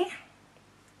battery.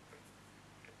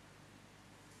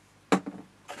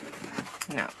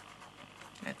 Now,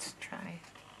 let's try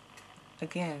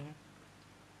again.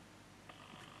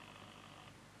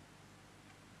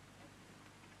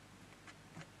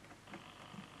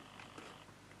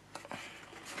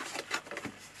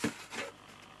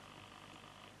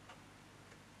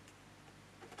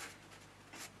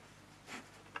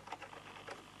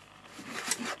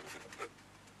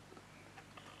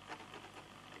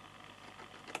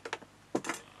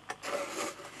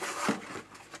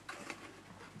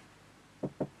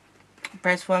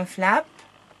 Press one flap,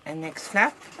 and next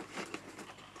flap,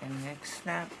 and next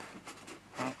flap.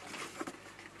 Oh.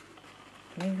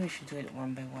 Maybe we should do it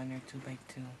 1 by 1 or 2 by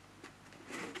 2.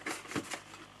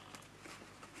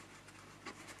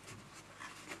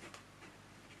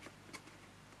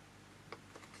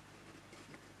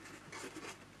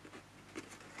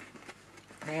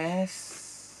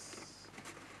 Press.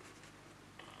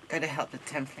 Gotta help the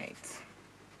template.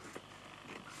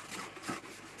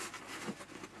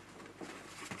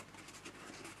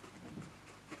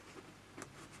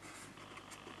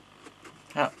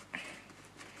 Oh.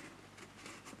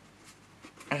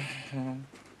 I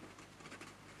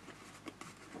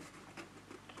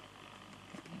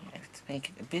have to make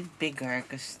it a bit bigger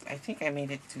because I think I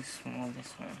made it too small,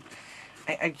 this one.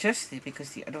 I adjusted because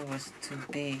the other was too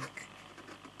big.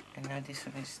 And now this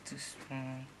one is too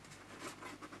small.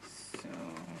 So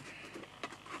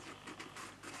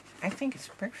I think it's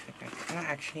perfect. No,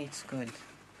 actually, it's good.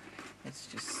 It's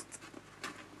just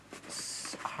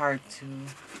hard to.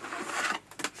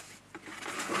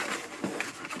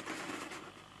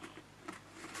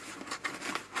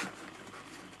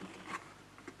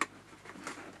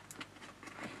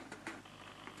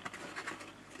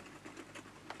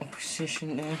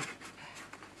 Position there.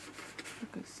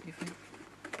 Because if I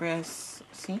press,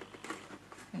 see,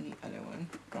 and the other one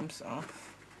comes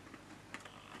off.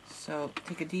 So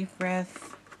take a deep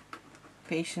breath.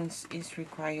 Patience is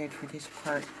required for this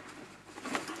part.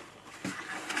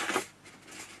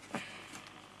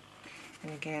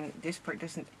 And again, this part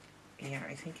doesn't. Yeah,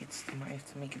 I think it's. I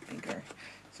have to make it bigger.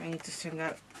 So I need to send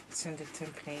the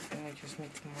template, and I just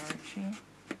make the margin.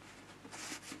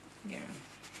 Yeah.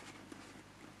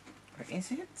 Or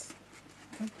is it?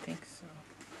 I don't think so.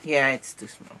 Yeah, it's too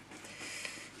small.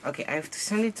 Okay, I have to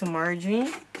send it to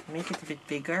Margie, make it a bit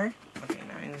bigger. Okay,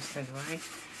 now I understand why.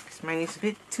 Because mine is a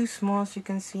bit too small, as you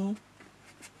can see.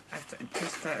 I have to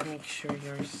adjust that and make sure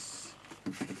yours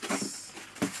fits.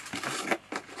 Okay,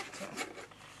 so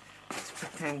let's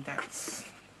pretend that's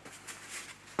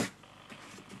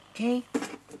okay.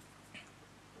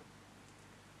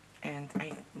 And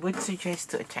I would suggest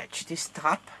to attach this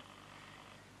top.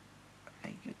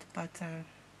 I get the bottom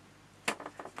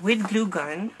with glue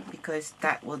gun, because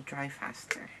that will dry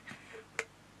faster.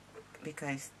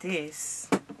 Because this,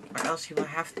 or else you will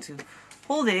have to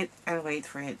hold it and wait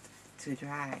for it to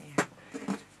dry.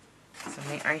 So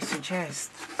may I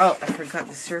suggest, oh, I forgot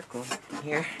the circle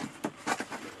here.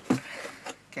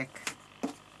 Okay.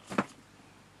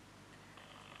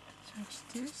 Attach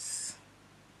this.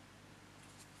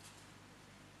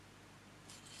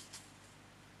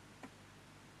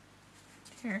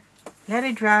 Here. Let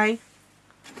it dry.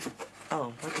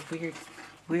 Oh, what a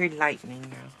weird lightning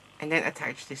now. And then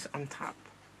attach this on top.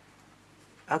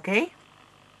 Okay?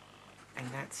 And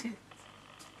that's it.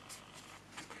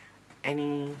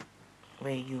 Any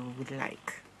way you would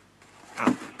like.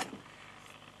 Oh.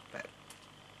 But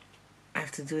I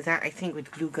have to do that, I think,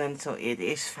 with glue gun, so it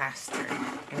is faster.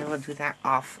 And I will do that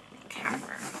off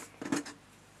camera.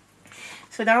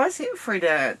 So that was it for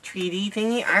the 3D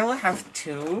thingy. I will have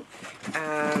two.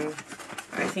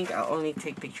 I think I'll only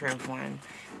take a picture of one.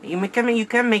 You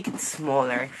can make it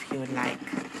smaller if you would like,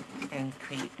 and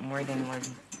create more than one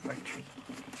or three.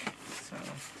 So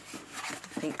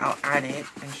I think I'll add it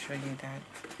and show you that.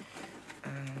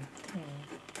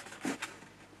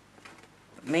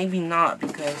 Maybe not,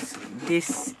 because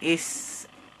this is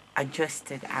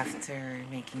adjusted after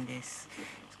making this.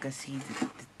 You can see the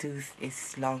tooth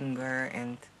is longer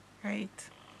and right,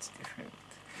 it's different.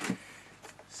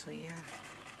 So yeah.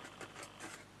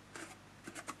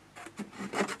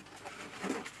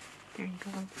 There you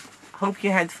go. Hope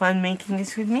you had fun making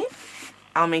this with me.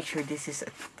 I'll make sure this is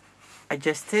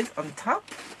adjusted on top.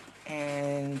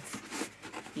 And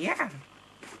yeah,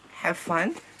 have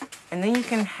fun. And then you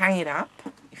can hang it up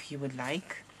if you would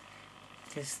like.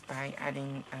 Just by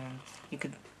adding, you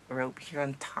could rope here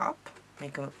on top.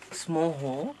 Make a small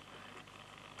hole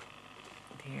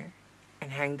there.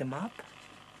 And hang them up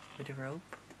with a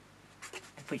rope.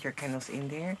 And put your candles in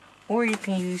there. Or you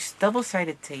can use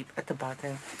double-sided tape at the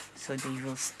bottom so they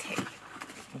will stay.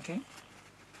 Okay?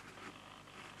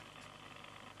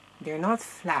 They're not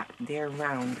flat, they're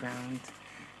round.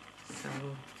 So,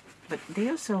 but they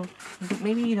also,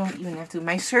 maybe you don't even have to.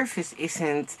 My surface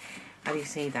isn't, how do you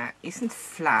say that? Isn't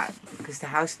flat, because the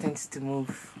house tends to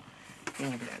move.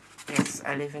 Yes,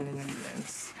 I live in the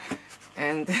Netherlands.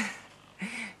 And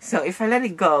so if I let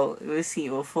it go, we'll see,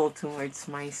 it will fall towards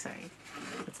my side.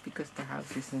 That's because the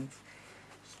house isn't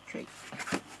straight.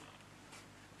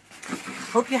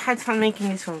 Hope you had fun making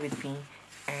this one with me,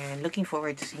 and looking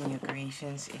forward to seeing your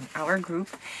creations in our group.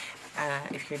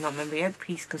 If you're not a member yet,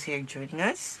 please consider joining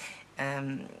us.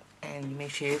 And you may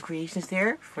share your creations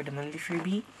there for the monthly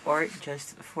freebie or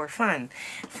just for fun.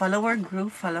 Follow our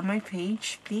group, follow my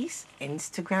page, please,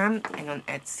 Instagram and on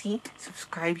Etsy.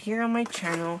 Subscribe here on my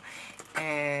channel.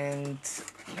 And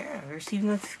yeah, receive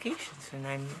notifications when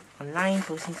I'm online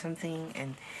posting something,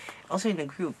 and also in the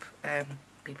group.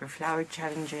 Paper flower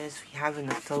challenges. We have an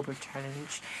October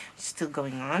challenge still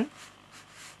going on.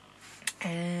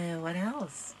 What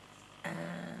else?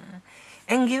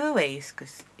 And giveaways,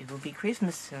 because it will be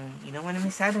Christmas soon. You don't want to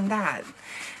miss out on that.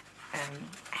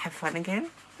 Have fun again.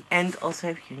 And also,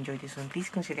 if you enjoyed this one, please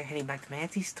consider heading back to my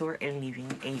Etsy store and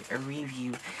leaving a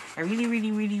review. I really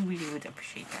would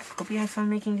appreciate that. Hope you had fun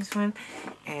making this one,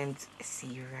 and see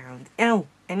you around. Oh,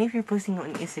 and if you're posting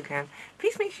on Instagram,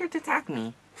 please make sure to tag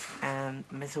me.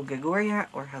 Meso Gregoria,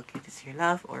 or How Cute Is Your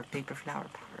Love, or Paper Flower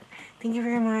Power. Thank you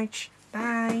very much.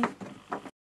 Bye.